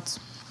McDonald's.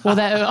 Well,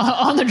 that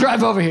on the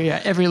drive over here,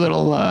 yeah, every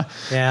little.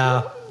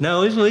 Yeah.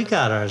 No, we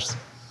got ours.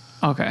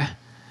 Okay.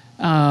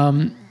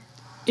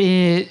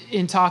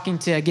 In talking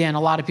to, again,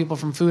 a lot of people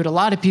from food, a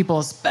lot of people,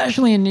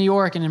 especially in New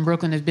York and in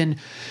Brooklyn, have been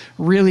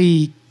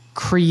really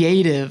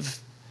creative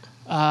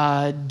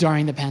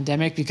during the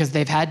pandemic because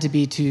they've had to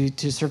be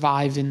to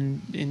survive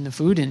in the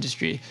food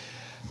industry.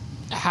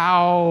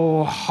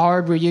 How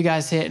hard were you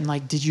guys hit, and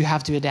like, did you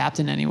have to adapt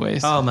in any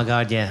ways? Oh my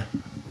God, yeah.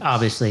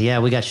 Obviously, yeah.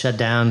 We got shut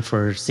down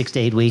for 6 to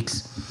 8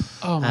 weeks.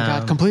 Oh my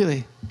God,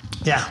 completely.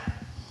 Yeah.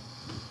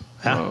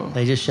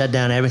 They just shut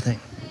down everything.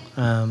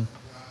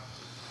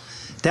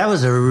 That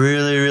was a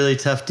really, really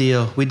tough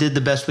deal. We did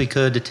the best we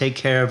could to take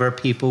care of our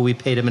people. We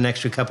paid them an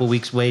extra couple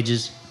weeks'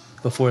 wages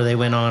before they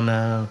went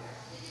on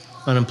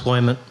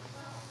unemployment.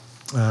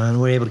 And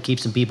we were able to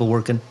keep some people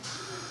working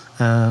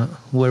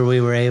where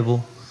we were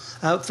able.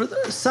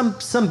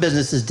 Some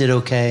businesses did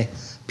okay.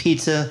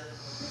 Pizza,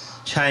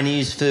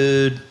 Chinese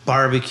food,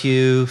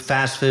 barbecue,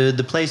 fast food,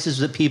 the places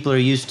that people are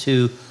used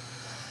to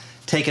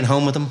taking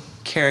home with them,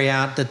 carry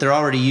out, that they're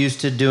already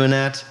used to doing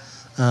that.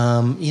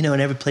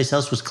 And every place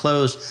else was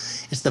closed.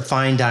 It's the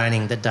fine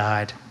dining that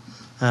died.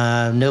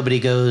 Nobody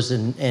goes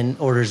and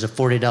orders a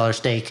 $40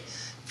 steak,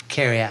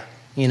 carry out.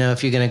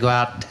 If you're going to go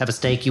out and have a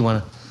steak, you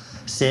want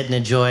to sit and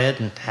enjoy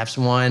it and have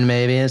some wine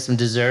maybe and some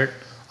dessert,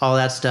 all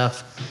that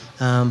stuff.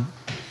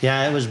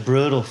 Yeah, it was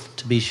brutal,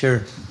 to be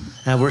sure.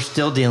 We're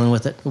still dealing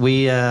with it.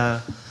 We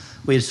had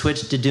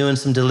switched to doing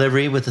some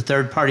delivery with the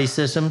third-party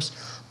systems,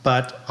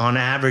 but on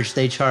average,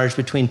 they charge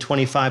between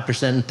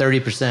 25% and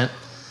 30%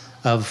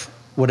 of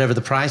whatever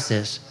the price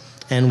is.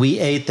 And we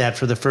ate that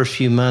for the first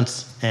few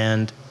months,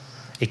 and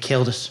it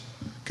killed us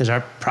because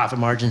our profit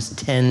margin's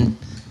 10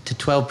 to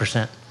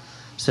 12%.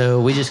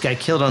 So we just got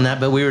killed on that,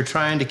 but we were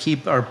trying to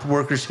keep our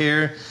workers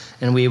here,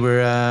 and we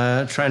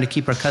were trying to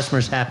keep our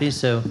customers happy,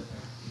 so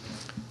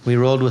we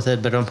rolled with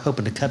it, but I'm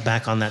hoping to cut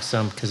back on that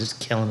some because it's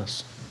killing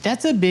us.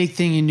 That's a big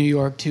thing in New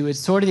York, too. It's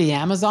sort of the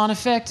Amazon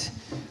effect,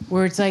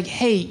 where it's like,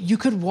 hey, you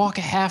could walk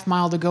a half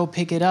mile to go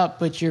pick it up,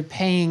 but you're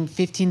paying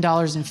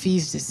 $15 in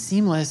fees to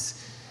Seamless.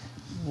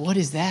 What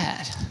is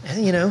that?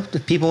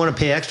 If people want to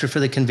pay extra for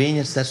the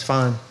convenience, that's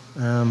fine.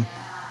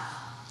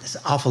 It's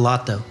an awful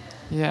lot, though.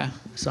 Yeah.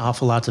 It's an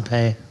awful lot to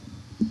pay.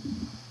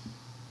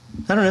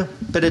 I don't know,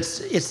 but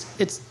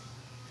it's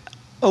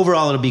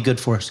overall it'll be good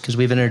for us because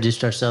we've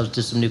introduced ourselves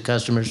to some new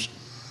customers,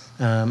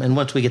 and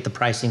once we get the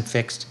pricing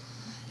fixed,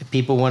 if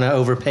people want to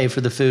overpay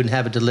for the food and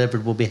have it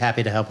delivered, we'll be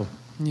happy to help them.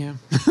 Yeah.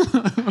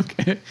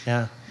 Okay.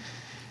 Yeah.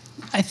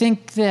 I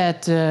think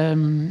that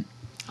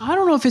I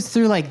don't know if it's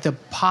through like the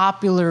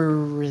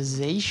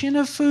popularization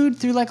of food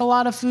through like a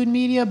lot of food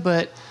media,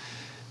 but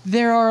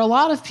there are a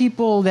lot of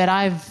people that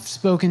I've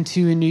spoken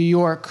to in New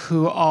York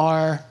who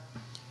are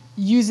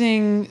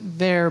using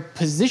their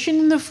position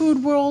in the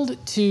food world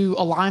to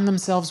align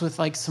themselves with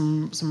like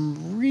some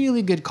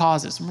really good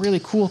causes, some really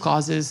cool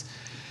causes.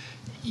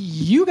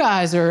 You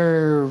guys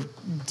are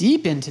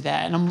deep into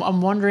that, and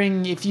I'm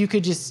wondering if you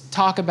could just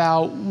talk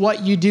about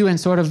what you do and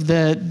sort of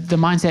the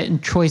mindset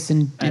and choice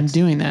in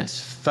doing that. It's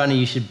funny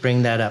you should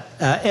bring that up.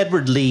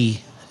 Edward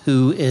Lee,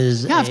 who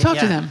is... Yeah, I've talked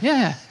to them.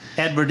 Yeah.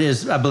 Edward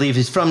is, I believe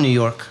he's from New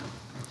York.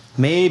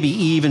 maybe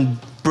even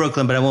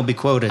Brooklyn, but I won't be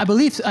quoted. I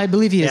believe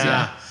he is.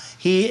 Yeah.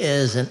 He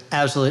is an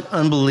absolute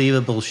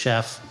unbelievable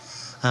chef.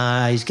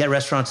 He's got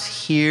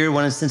restaurants here,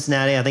 one in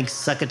Cincinnati, I think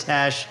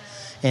Succotash,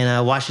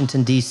 in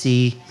Washington,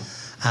 D.C.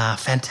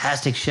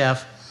 Fantastic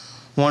chef,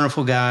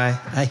 wonderful guy.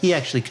 He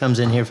actually comes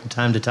in here from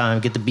time to time,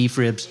 get the beef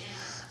ribs.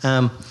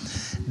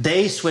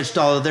 They switched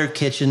all of their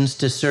kitchens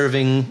to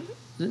serving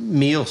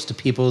meals to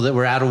people that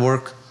were out of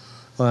work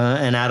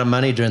and out of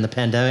money during the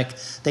pandemic.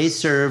 They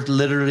served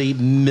literally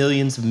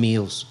millions of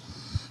meals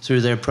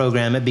through their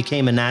program. It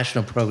became a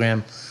national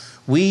program.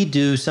 We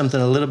do something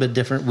a little bit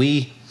different.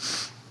 We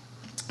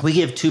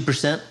give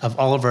 2% of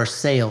all of our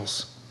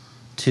sales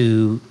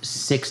to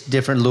 6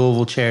 different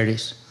Louisville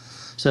charities.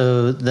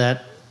 So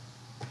that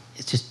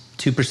it's just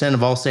 2%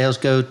 of all sales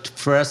go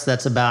for us.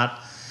 That's about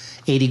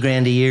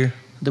 $80,000 a year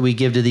that we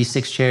give to these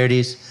 6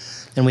 charities.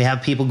 And we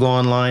have people go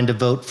online to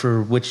vote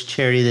for which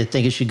charity they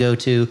think it should go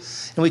to.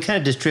 And we kind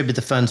of distribute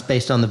the funds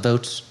based on the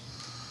votes.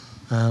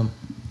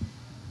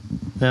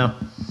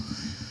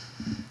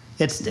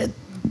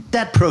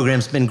 That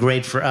program's been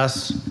great for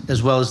us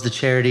as well as the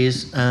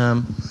charities.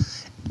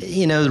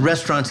 The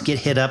restaurants get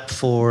hit up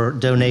for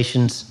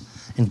donations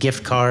and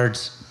gift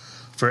cards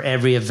for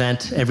every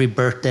event, every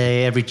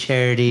birthday, every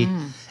charity,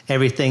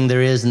 everything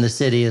there is in the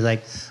city. Is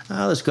like,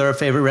 let's go to our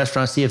favorite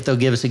restaurant, see if they'll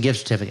give us a gift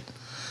certificate.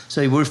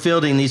 So we're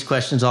fielding these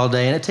questions all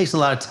day, and it takes a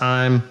lot of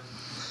time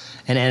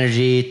and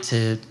energy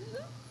to.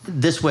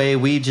 This way,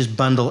 we just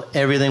bundle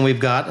everything we've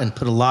got and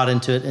put a lot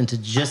into it, into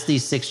just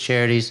these 6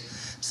 charities.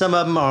 Some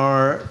of them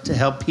are to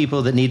help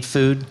people that need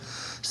food.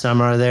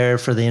 Some are there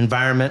for the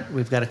environment.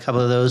 We've got a couple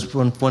of those,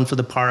 one for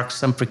the parks,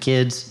 some for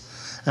kids.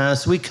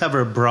 So we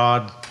cover a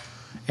broad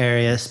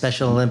area.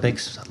 Special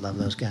Olympics, I love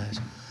those guys.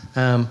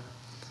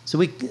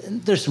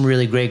 There's some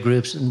really great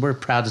groups, and we're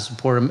proud to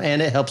support them,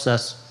 and it helps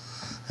us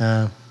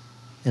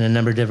in a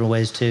number of different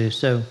ways too.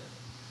 So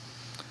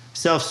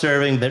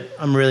self-serving, but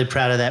I'm really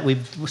proud of that.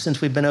 Since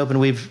we've been open,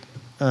 we've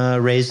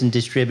raised and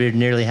distributed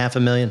nearly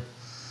 $500,000,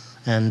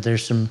 and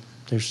there's some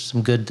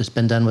good that's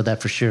been done with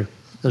that for sure.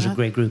 Those are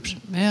great groups.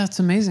 Yeah, it's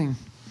amazing.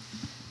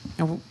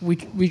 And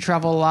we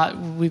travel a lot.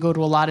 We go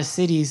to a lot of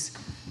cities,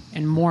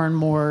 and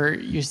more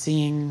you're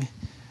seeing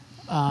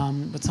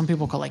what some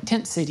people call like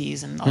tent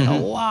cities, and like a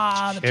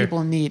lot of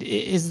people in need.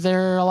 Is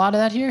there a lot of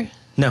that here?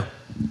 No,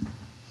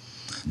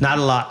 not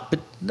a lot, but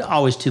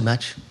always too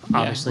much.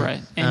 Obviously, yeah,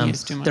 right. And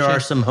it's too much. There are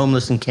some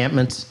homeless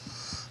encampments,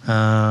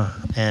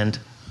 and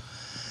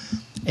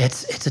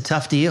it's a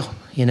tough deal.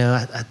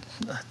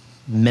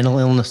 Mental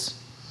illness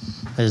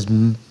is,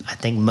 I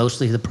think,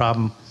 mostly the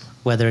problem,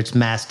 whether it's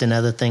masked in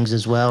other things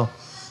as well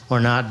or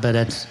not. But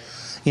it's,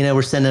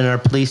 we're sending our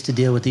police to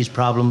deal with these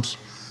problems,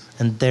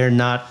 and they're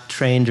not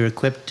trained or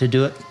equipped to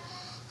do it.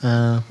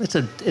 It's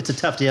a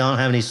tough deal. I don't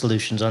have any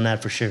solutions on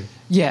that for sure.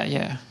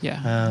 Yeah.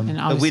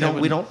 But we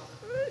don't.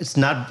 It's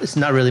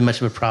not really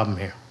much of a problem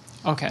here.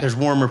 Okay. There's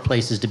warmer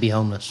places to be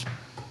homeless.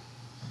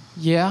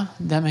 Yeah,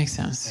 that makes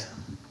sense.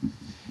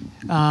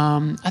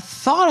 I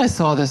thought I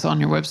saw this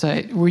on your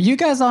website. Were you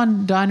guys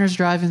on Diners,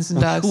 Drive-Ins,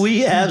 and Dives?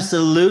 We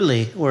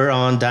absolutely were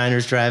on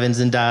Diners, Drive-Ins,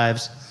 and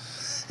Dives.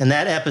 And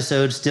that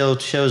episode still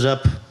shows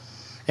up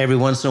every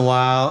once in a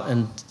while.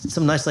 And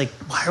some nights like,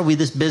 why are we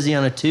this busy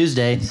on a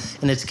Tuesday?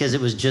 And it's because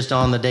it was just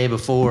on the day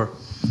before.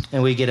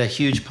 And we get a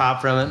huge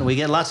pop from it. And we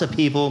get lots of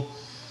people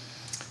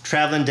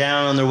traveling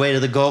down on their way to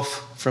the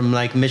Gulf from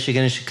like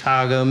Michigan and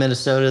Chicago,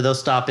 Minnesota. They'll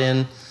stop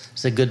in.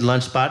 It's a good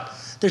lunch spot.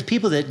 There's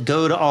people that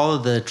go to all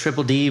of the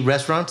Triple D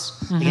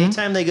restaurants. Like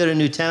anytime they go to a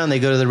new town, they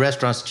go to the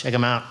restaurants to check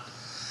them out.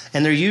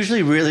 And they're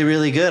usually really,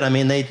 really good. I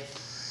mean, they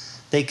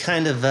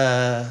kind of,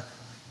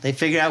 they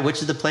figure out which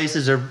of the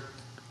places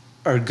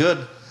are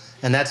good,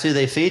 and that's who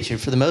they feature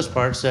for the most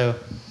part. So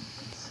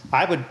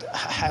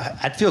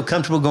I'd feel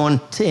comfortable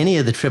going to any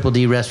of the Triple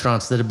D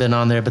restaurants that have been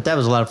on there, but that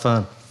was a lot of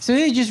fun. So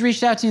they just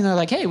reached out to you and they're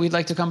like, hey, we'd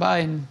like to come by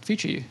and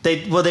feature you.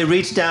 They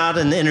reached out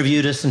and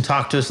interviewed us and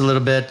talked to us a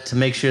little bit to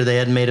make sure they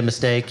hadn't made a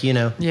mistake,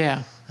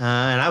 Yeah.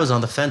 And I was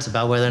on the fence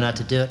about whether or not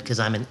to do it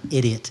because I'm an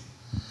idiot.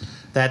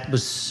 That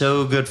was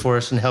so good for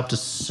us and helped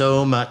us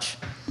so much.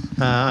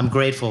 I'm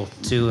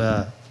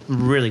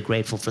really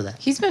grateful for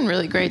that. He's been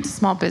really great to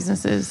small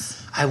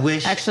businesses. I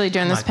wish. Actually,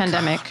 during this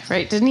pandemic,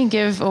 right? Didn't he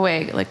give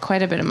away like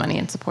quite a bit of money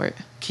in support?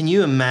 Can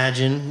you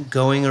imagine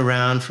going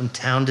around from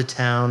town to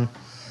town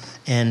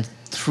and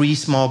 3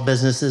 small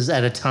businesses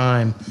at a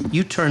time?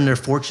 You turn their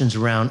fortunes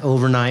around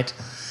overnight.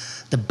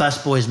 The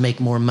busboys make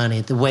more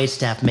money. The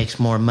waitstaff makes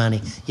more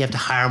money. You have to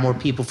hire more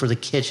people for the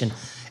kitchen.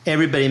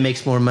 Everybody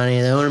makes more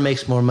money. The owner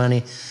makes more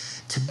money.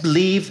 To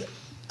leave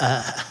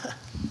a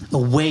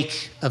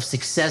wake of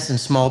success in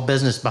small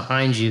business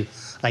behind you,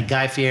 like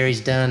Guy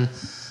Fieri's done,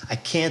 I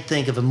can't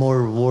think of a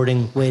more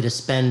rewarding way to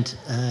spend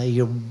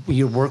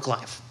your work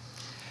life.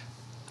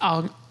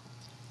 I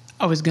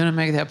was going to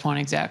make that point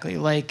exactly.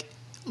 Like,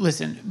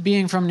 listen,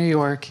 being from New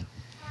York,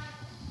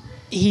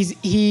 New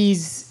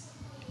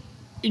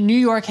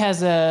York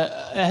has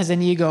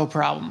an ego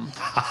problem,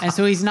 and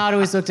so he's not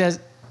always looked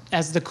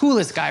as the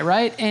coolest guy,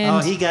 right?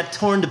 And he got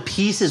torn to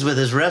pieces with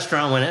his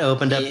restaurant when it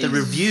opened up. The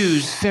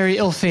reviews, very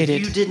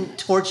ill-fated. If you didn't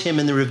torch him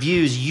in the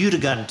reviews, you'd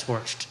have gotten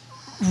torched.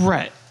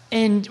 Right.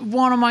 And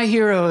one of my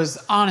heroes,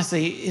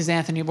 honestly, is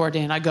Anthony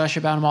Bourdain. I gush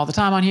about him all the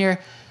time on here.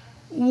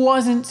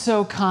 Wasn't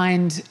so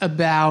kind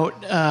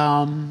about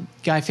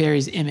Guy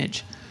Fieri's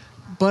image.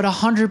 But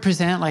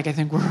 100%, like, I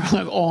think we're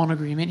like all in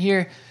agreement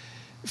here.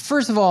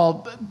 First of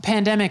all,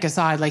 pandemic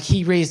aside, like,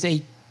 he raised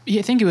I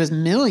think it was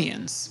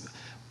millions.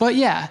 But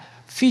yeah,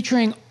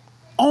 featuring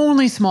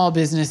only small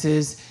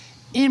businesses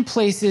in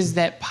places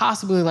that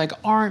possibly, like,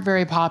 aren't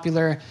very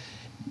popular.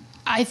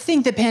 I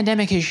think the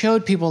pandemic has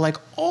showed people, like,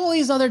 all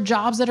these other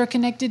jobs that are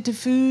connected to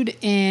food,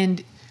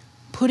 and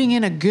putting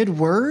in a good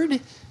word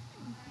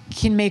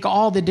can make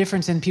all the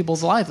difference in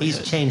people's livelihoods.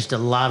 He's changed a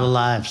lot of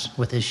lives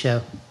with his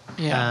show.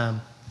 Yeah.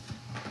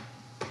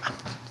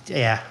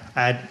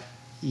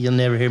 You'll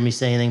never hear me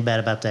say anything bad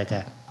about that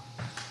guy.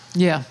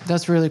 Yeah,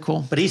 that's really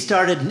cool. But he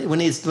started, when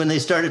they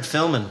started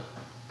filming,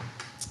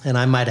 and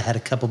I might have had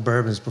a couple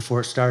bourbons before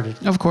it started.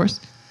 Of course.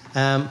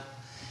 And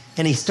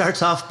he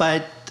starts off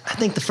by, I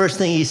think the first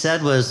thing he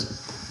said was,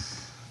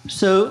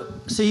 so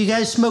you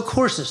guys smoke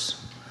horses.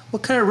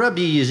 What kind of rub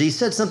do you use? He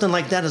said something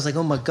like that. I was like,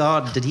 oh my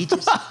God, did he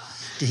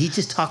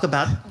just talk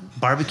about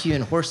barbecue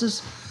and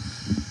horses?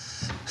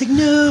 Like,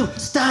 no,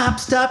 stop,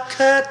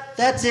 cut.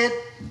 That's it.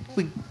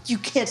 You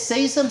can't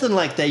say something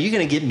like that. You're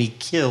going to get me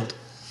killed.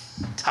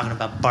 Talking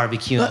about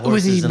barbecue and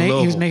horses in Louisville.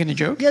 He was making a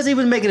joke? Yes, he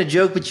was making a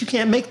joke, but you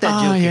can't make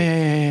that joke.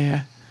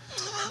 Yeah.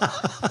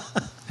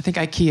 I think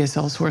IKEA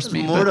sells horse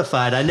meat.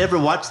 Mortified. I didn't ever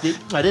watch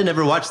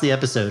the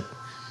episode.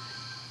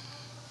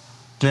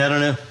 I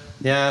don't know.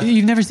 Yeah.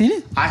 You've never seen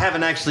it? I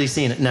haven't actually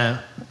seen it. No,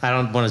 I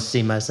don't want to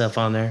see myself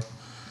on there.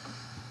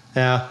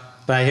 Yeah,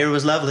 but I hear it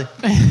was lovely.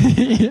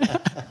 Yeah.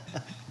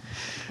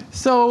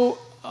 So,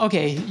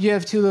 okay, you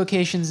have 2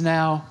 locations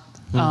now.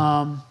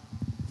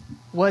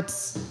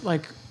 What's,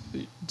 like,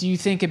 do you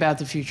think about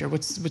the future?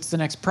 What's the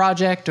next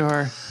project,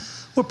 or?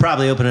 We'll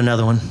probably open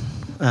another one.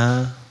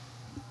 I've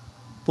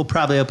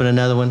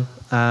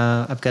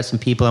got some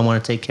people I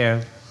want to take care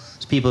of.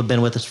 Some people have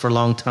been with us for a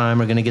long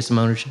time. Are going to get some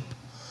ownership.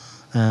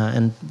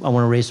 And I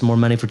want to raise some more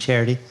money for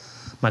charity.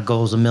 My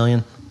goal is $1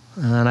 million.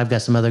 And I've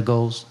got some other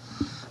goals.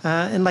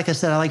 And like I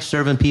said, I like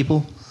serving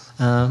people.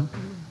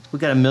 We've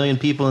got 1 million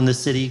people in this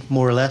city,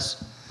 more or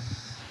less,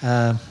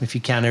 if you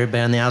count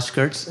everybody on the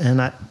outskirts.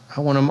 And I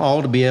want them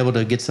all to be able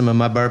to get some of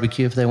my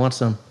barbecue if they want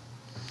some.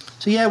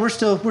 So yeah, we're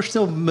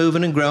still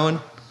moving and growing.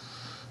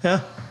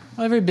 Yeah.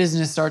 Well, every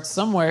business starts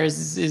somewhere.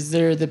 Is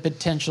there the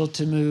potential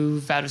to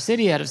move out of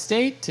city, out of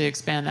state, to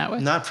expand that way?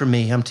 Not for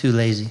me. I'm too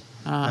lazy.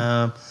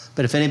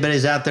 But if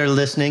anybody's out there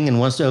listening and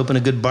wants to open a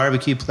good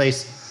barbecue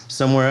place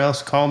somewhere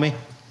else, call me.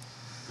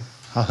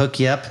 I'll hook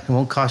you up. It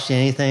won't cost you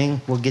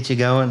anything. We'll get you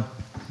going.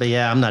 But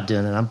yeah, I'm not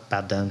doing it. I'm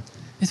about done.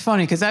 It's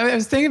funny because I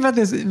was thinking about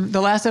this. The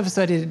last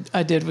episode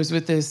I did was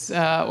with this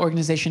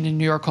organization in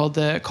New York called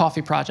the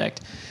Coffee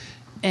Project,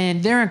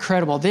 and they're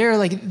incredible.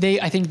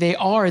 I think they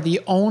are the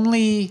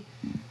only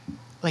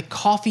like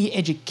coffee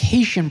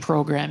education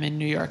program in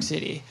New York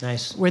City.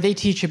 Nice. Where they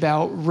teach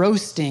about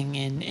roasting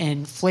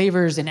and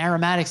flavors and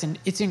aromatics, and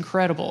it's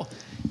incredible.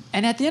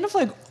 And at the end of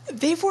like,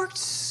 they've worked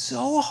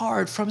so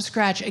hard from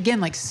scratch.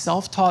 Again, like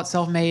self-taught,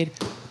 self-made.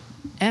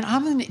 And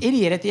I'm an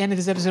idiot at the end of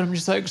this episode. I'm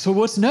just like, so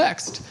what's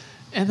next?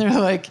 And they're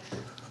like,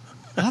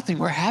 nothing.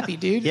 We're happy,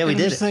 dude. Yeah, we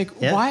did. I'm just like,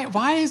 yeah.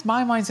 Why is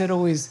my mindset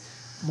always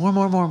more?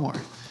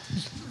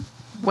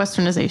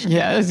 Westernization.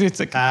 Yeah, it's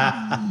like,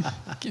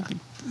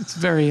 it's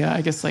very,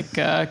 I guess, like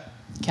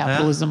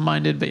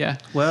capitalism-minded, but yeah.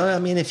 Well, I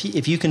mean,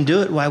 if you can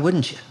do it, why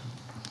wouldn't you?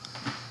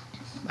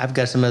 I've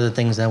got some other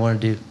things I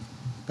want to do,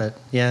 but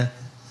yeah.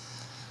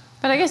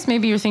 But I guess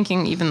maybe you're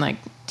thinking even like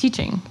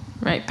teaching,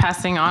 right?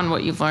 Passing on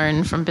what you've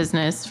learned from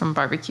business, from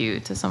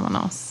barbecue to someone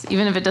else,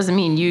 even if it doesn't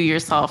mean you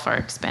yourself are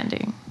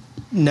expanding.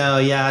 No,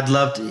 yeah, I'd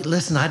love to.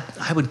 Listen,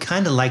 I would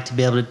kind of like to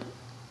be able to.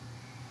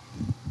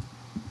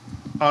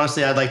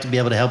 Honestly, I'd like to be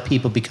able to help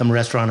people become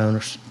restaurant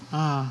owners.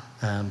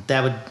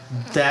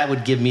 That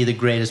would give me the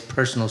greatest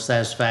personal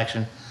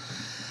satisfaction.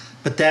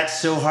 But that's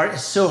so hard.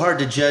 It's so hard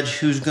to judge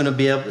who's going to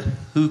be able,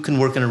 who can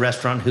work in a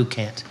restaurant, who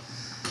can't.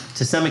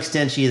 To some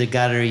extent, you either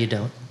got it or you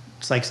don't.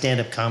 It's like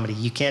stand-up comedy.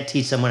 You can't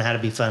teach someone how to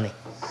be funny.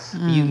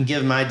 You can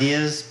give them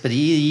ideas, but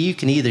you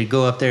can either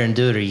go up there and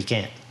do it or you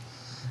can't.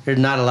 There's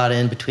not a lot of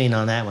in between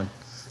on that one.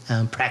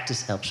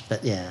 Practice helps,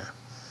 but yeah.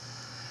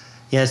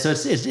 So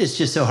it's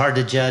just so hard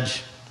to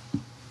judge.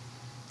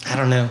 I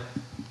don't know.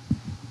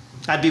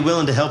 I'd be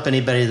willing to help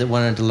anybody that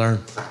wanted to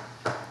learn.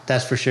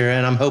 That's for sure.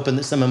 And I'm hoping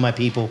that some of my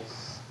people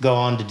go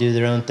on to do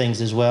their own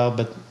things as well,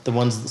 but the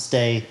ones that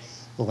stay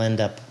will end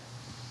up,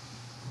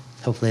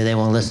 hopefully they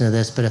won't listen to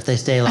this, but if they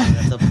stay long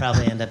enough, they'll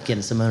probably end up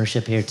getting some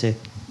ownership here too.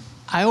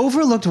 I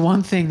overlooked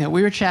one thing that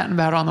we were chatting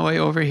about on the way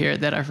over here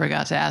that I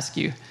forgot to ask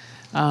you.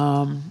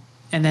 And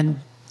then,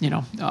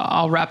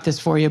 I'll wrap this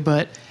for you,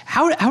 but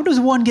how does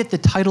one get the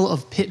title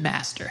of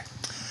pitmaster?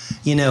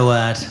 You know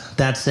what?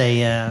 That's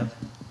a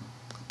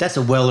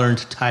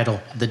well-earned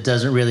title that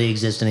doesn't really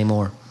exist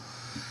anymore.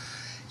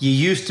 you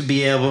used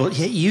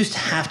to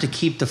have to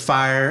keep the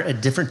fire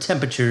at different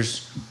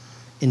temperatures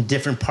in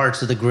different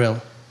parts of the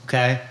grill,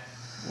 okay?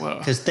 Whoa.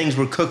 Because things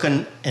were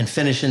cooking and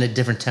finishing at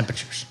different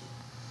temperatures.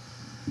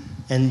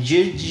 And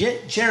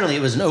generally,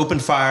 it was an open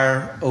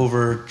fire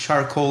over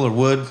charcoal or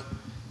wood.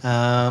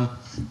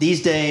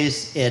 These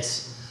days,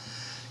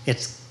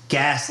 it's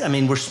gas. I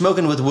mean, we're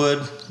smoking with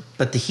wood,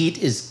 but the heat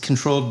is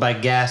controlled by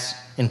gas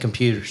and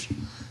computers.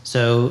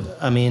 So,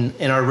 I mean,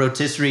 in our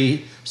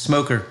rotisserie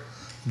smoker,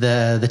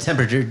 the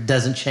temperature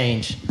doesn't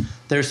change.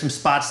 There are some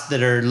spots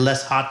that are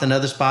less hot than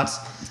other spots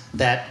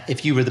that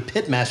if you were the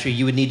pit master,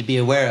 you would need to be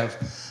aware of.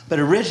 But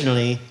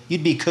originally,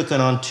 you'd be cooking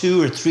on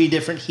 2 or 3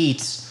 different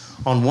heats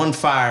on one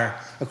fire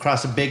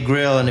across a big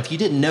grill. And if you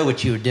didn't know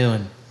what you were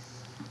doing,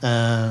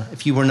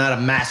 if you were not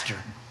a master,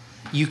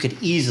 you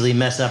could easily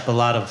mess up a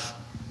lot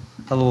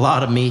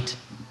of meat.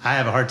 I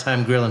have a hard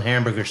time grilling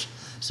hamburgers.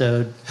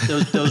 So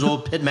those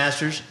old pit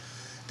masters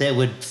that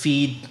would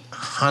feed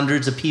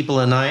hundreds of people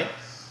a night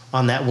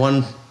on that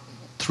one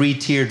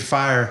 3-tiered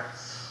fire,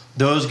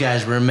 those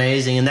guys were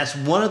amazing. And that's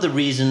one of the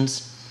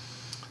reasons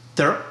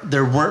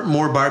there weren't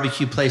more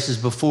barbecue places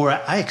before.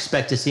 I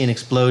expect to see an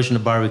explosion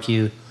of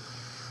barbecue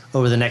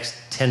over the next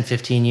 10,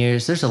 15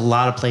 years. There's a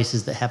lot of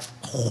places that have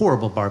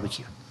horrible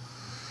barbecue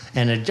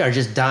and are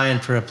just dying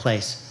for a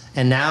place.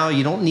 And now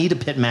you don't need a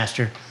pit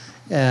master.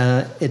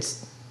 The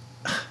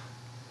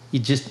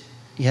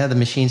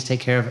machines take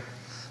care of it.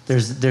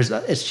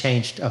 It's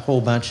changed a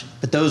whole bunch,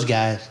 but those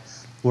guys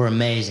were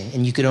amazing.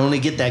 And you could only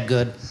get that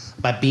good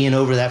by being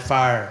over that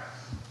fire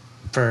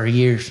for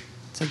years.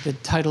 It's like the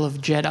title of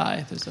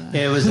Jedi.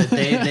 They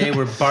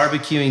were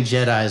barbecuing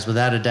Jedis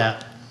without a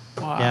doubt.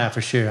 Wow. Yeah,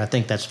 for sure. I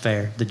think that's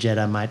fair. The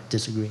Jedi might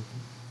disagree.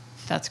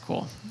 That's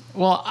cool.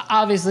 Well,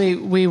 obviously,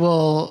 we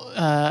will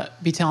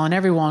be telling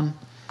everyone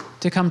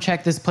to come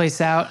check this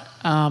place out.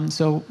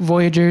 So,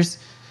 Voyagers.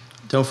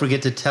 Don't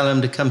forget to tell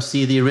them to come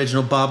see the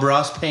original Bob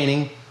Ross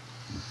painting.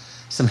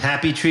 Some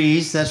happy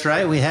trees. That's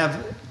right. We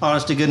have,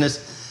 honest to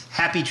goodness,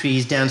 happy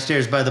trees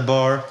downstairs by the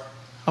bar.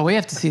 Oh, we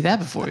have to see that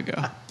before we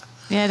go.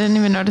 Yeah, I didn't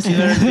even notice it.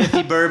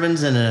 250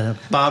 bourbons and a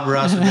Bob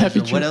Ross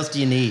original. What else do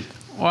you need?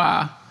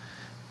 Wow.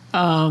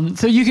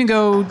 So you can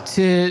go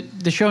to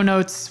the show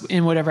notes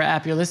in whatever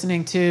app you're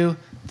listening to.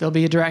 There'll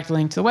be a direct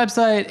link to the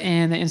website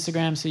and the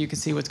Instagram so you can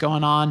see what's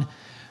going on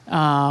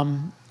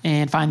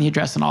and find the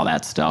address and all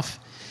that stuff.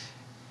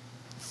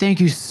 Thank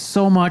you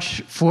so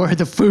much for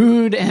the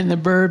food and the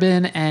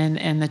bourbon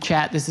and the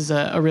chat. This is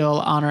a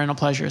real honor and a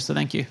pleasure, so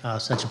thank you. Oh,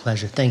 such a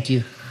pleasure. Thank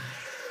you.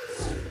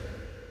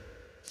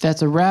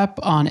 That's a wrap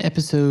on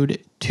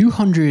episode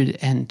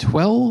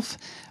 212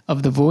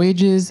 of the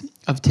Voyages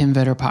of Tim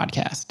Vetter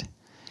podcast.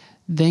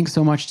 Thanks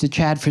so much to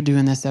Chad for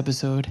doing this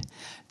episode.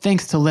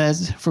 Thanks to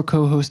Les for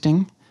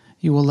co-hosting.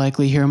 You will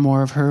likely hear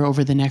more of her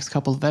over the next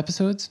couple of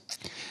episodes.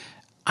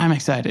 I'm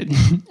excited.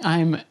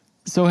 I'm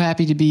so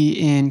happy to be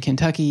in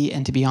Kentucky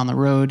and to be on the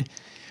road.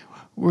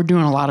 We're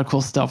doing a lot of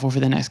cool stuff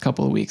over the next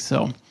couple of weeks,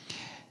 so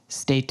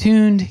stay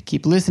tuned,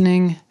 keep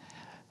listening,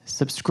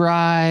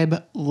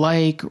 subscribe,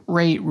 like,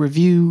 rate,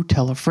 review,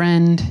 tell a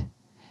friend,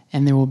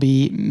 and there will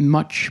be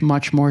much,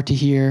 much more to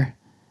hear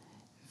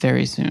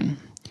very soon.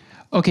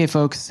 Okay,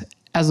 folks,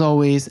 as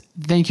always,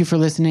 thank you for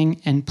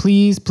listening, and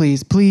please,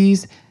 please,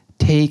 please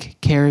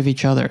take care of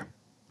each other.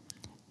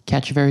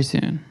 Catch you very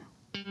soon.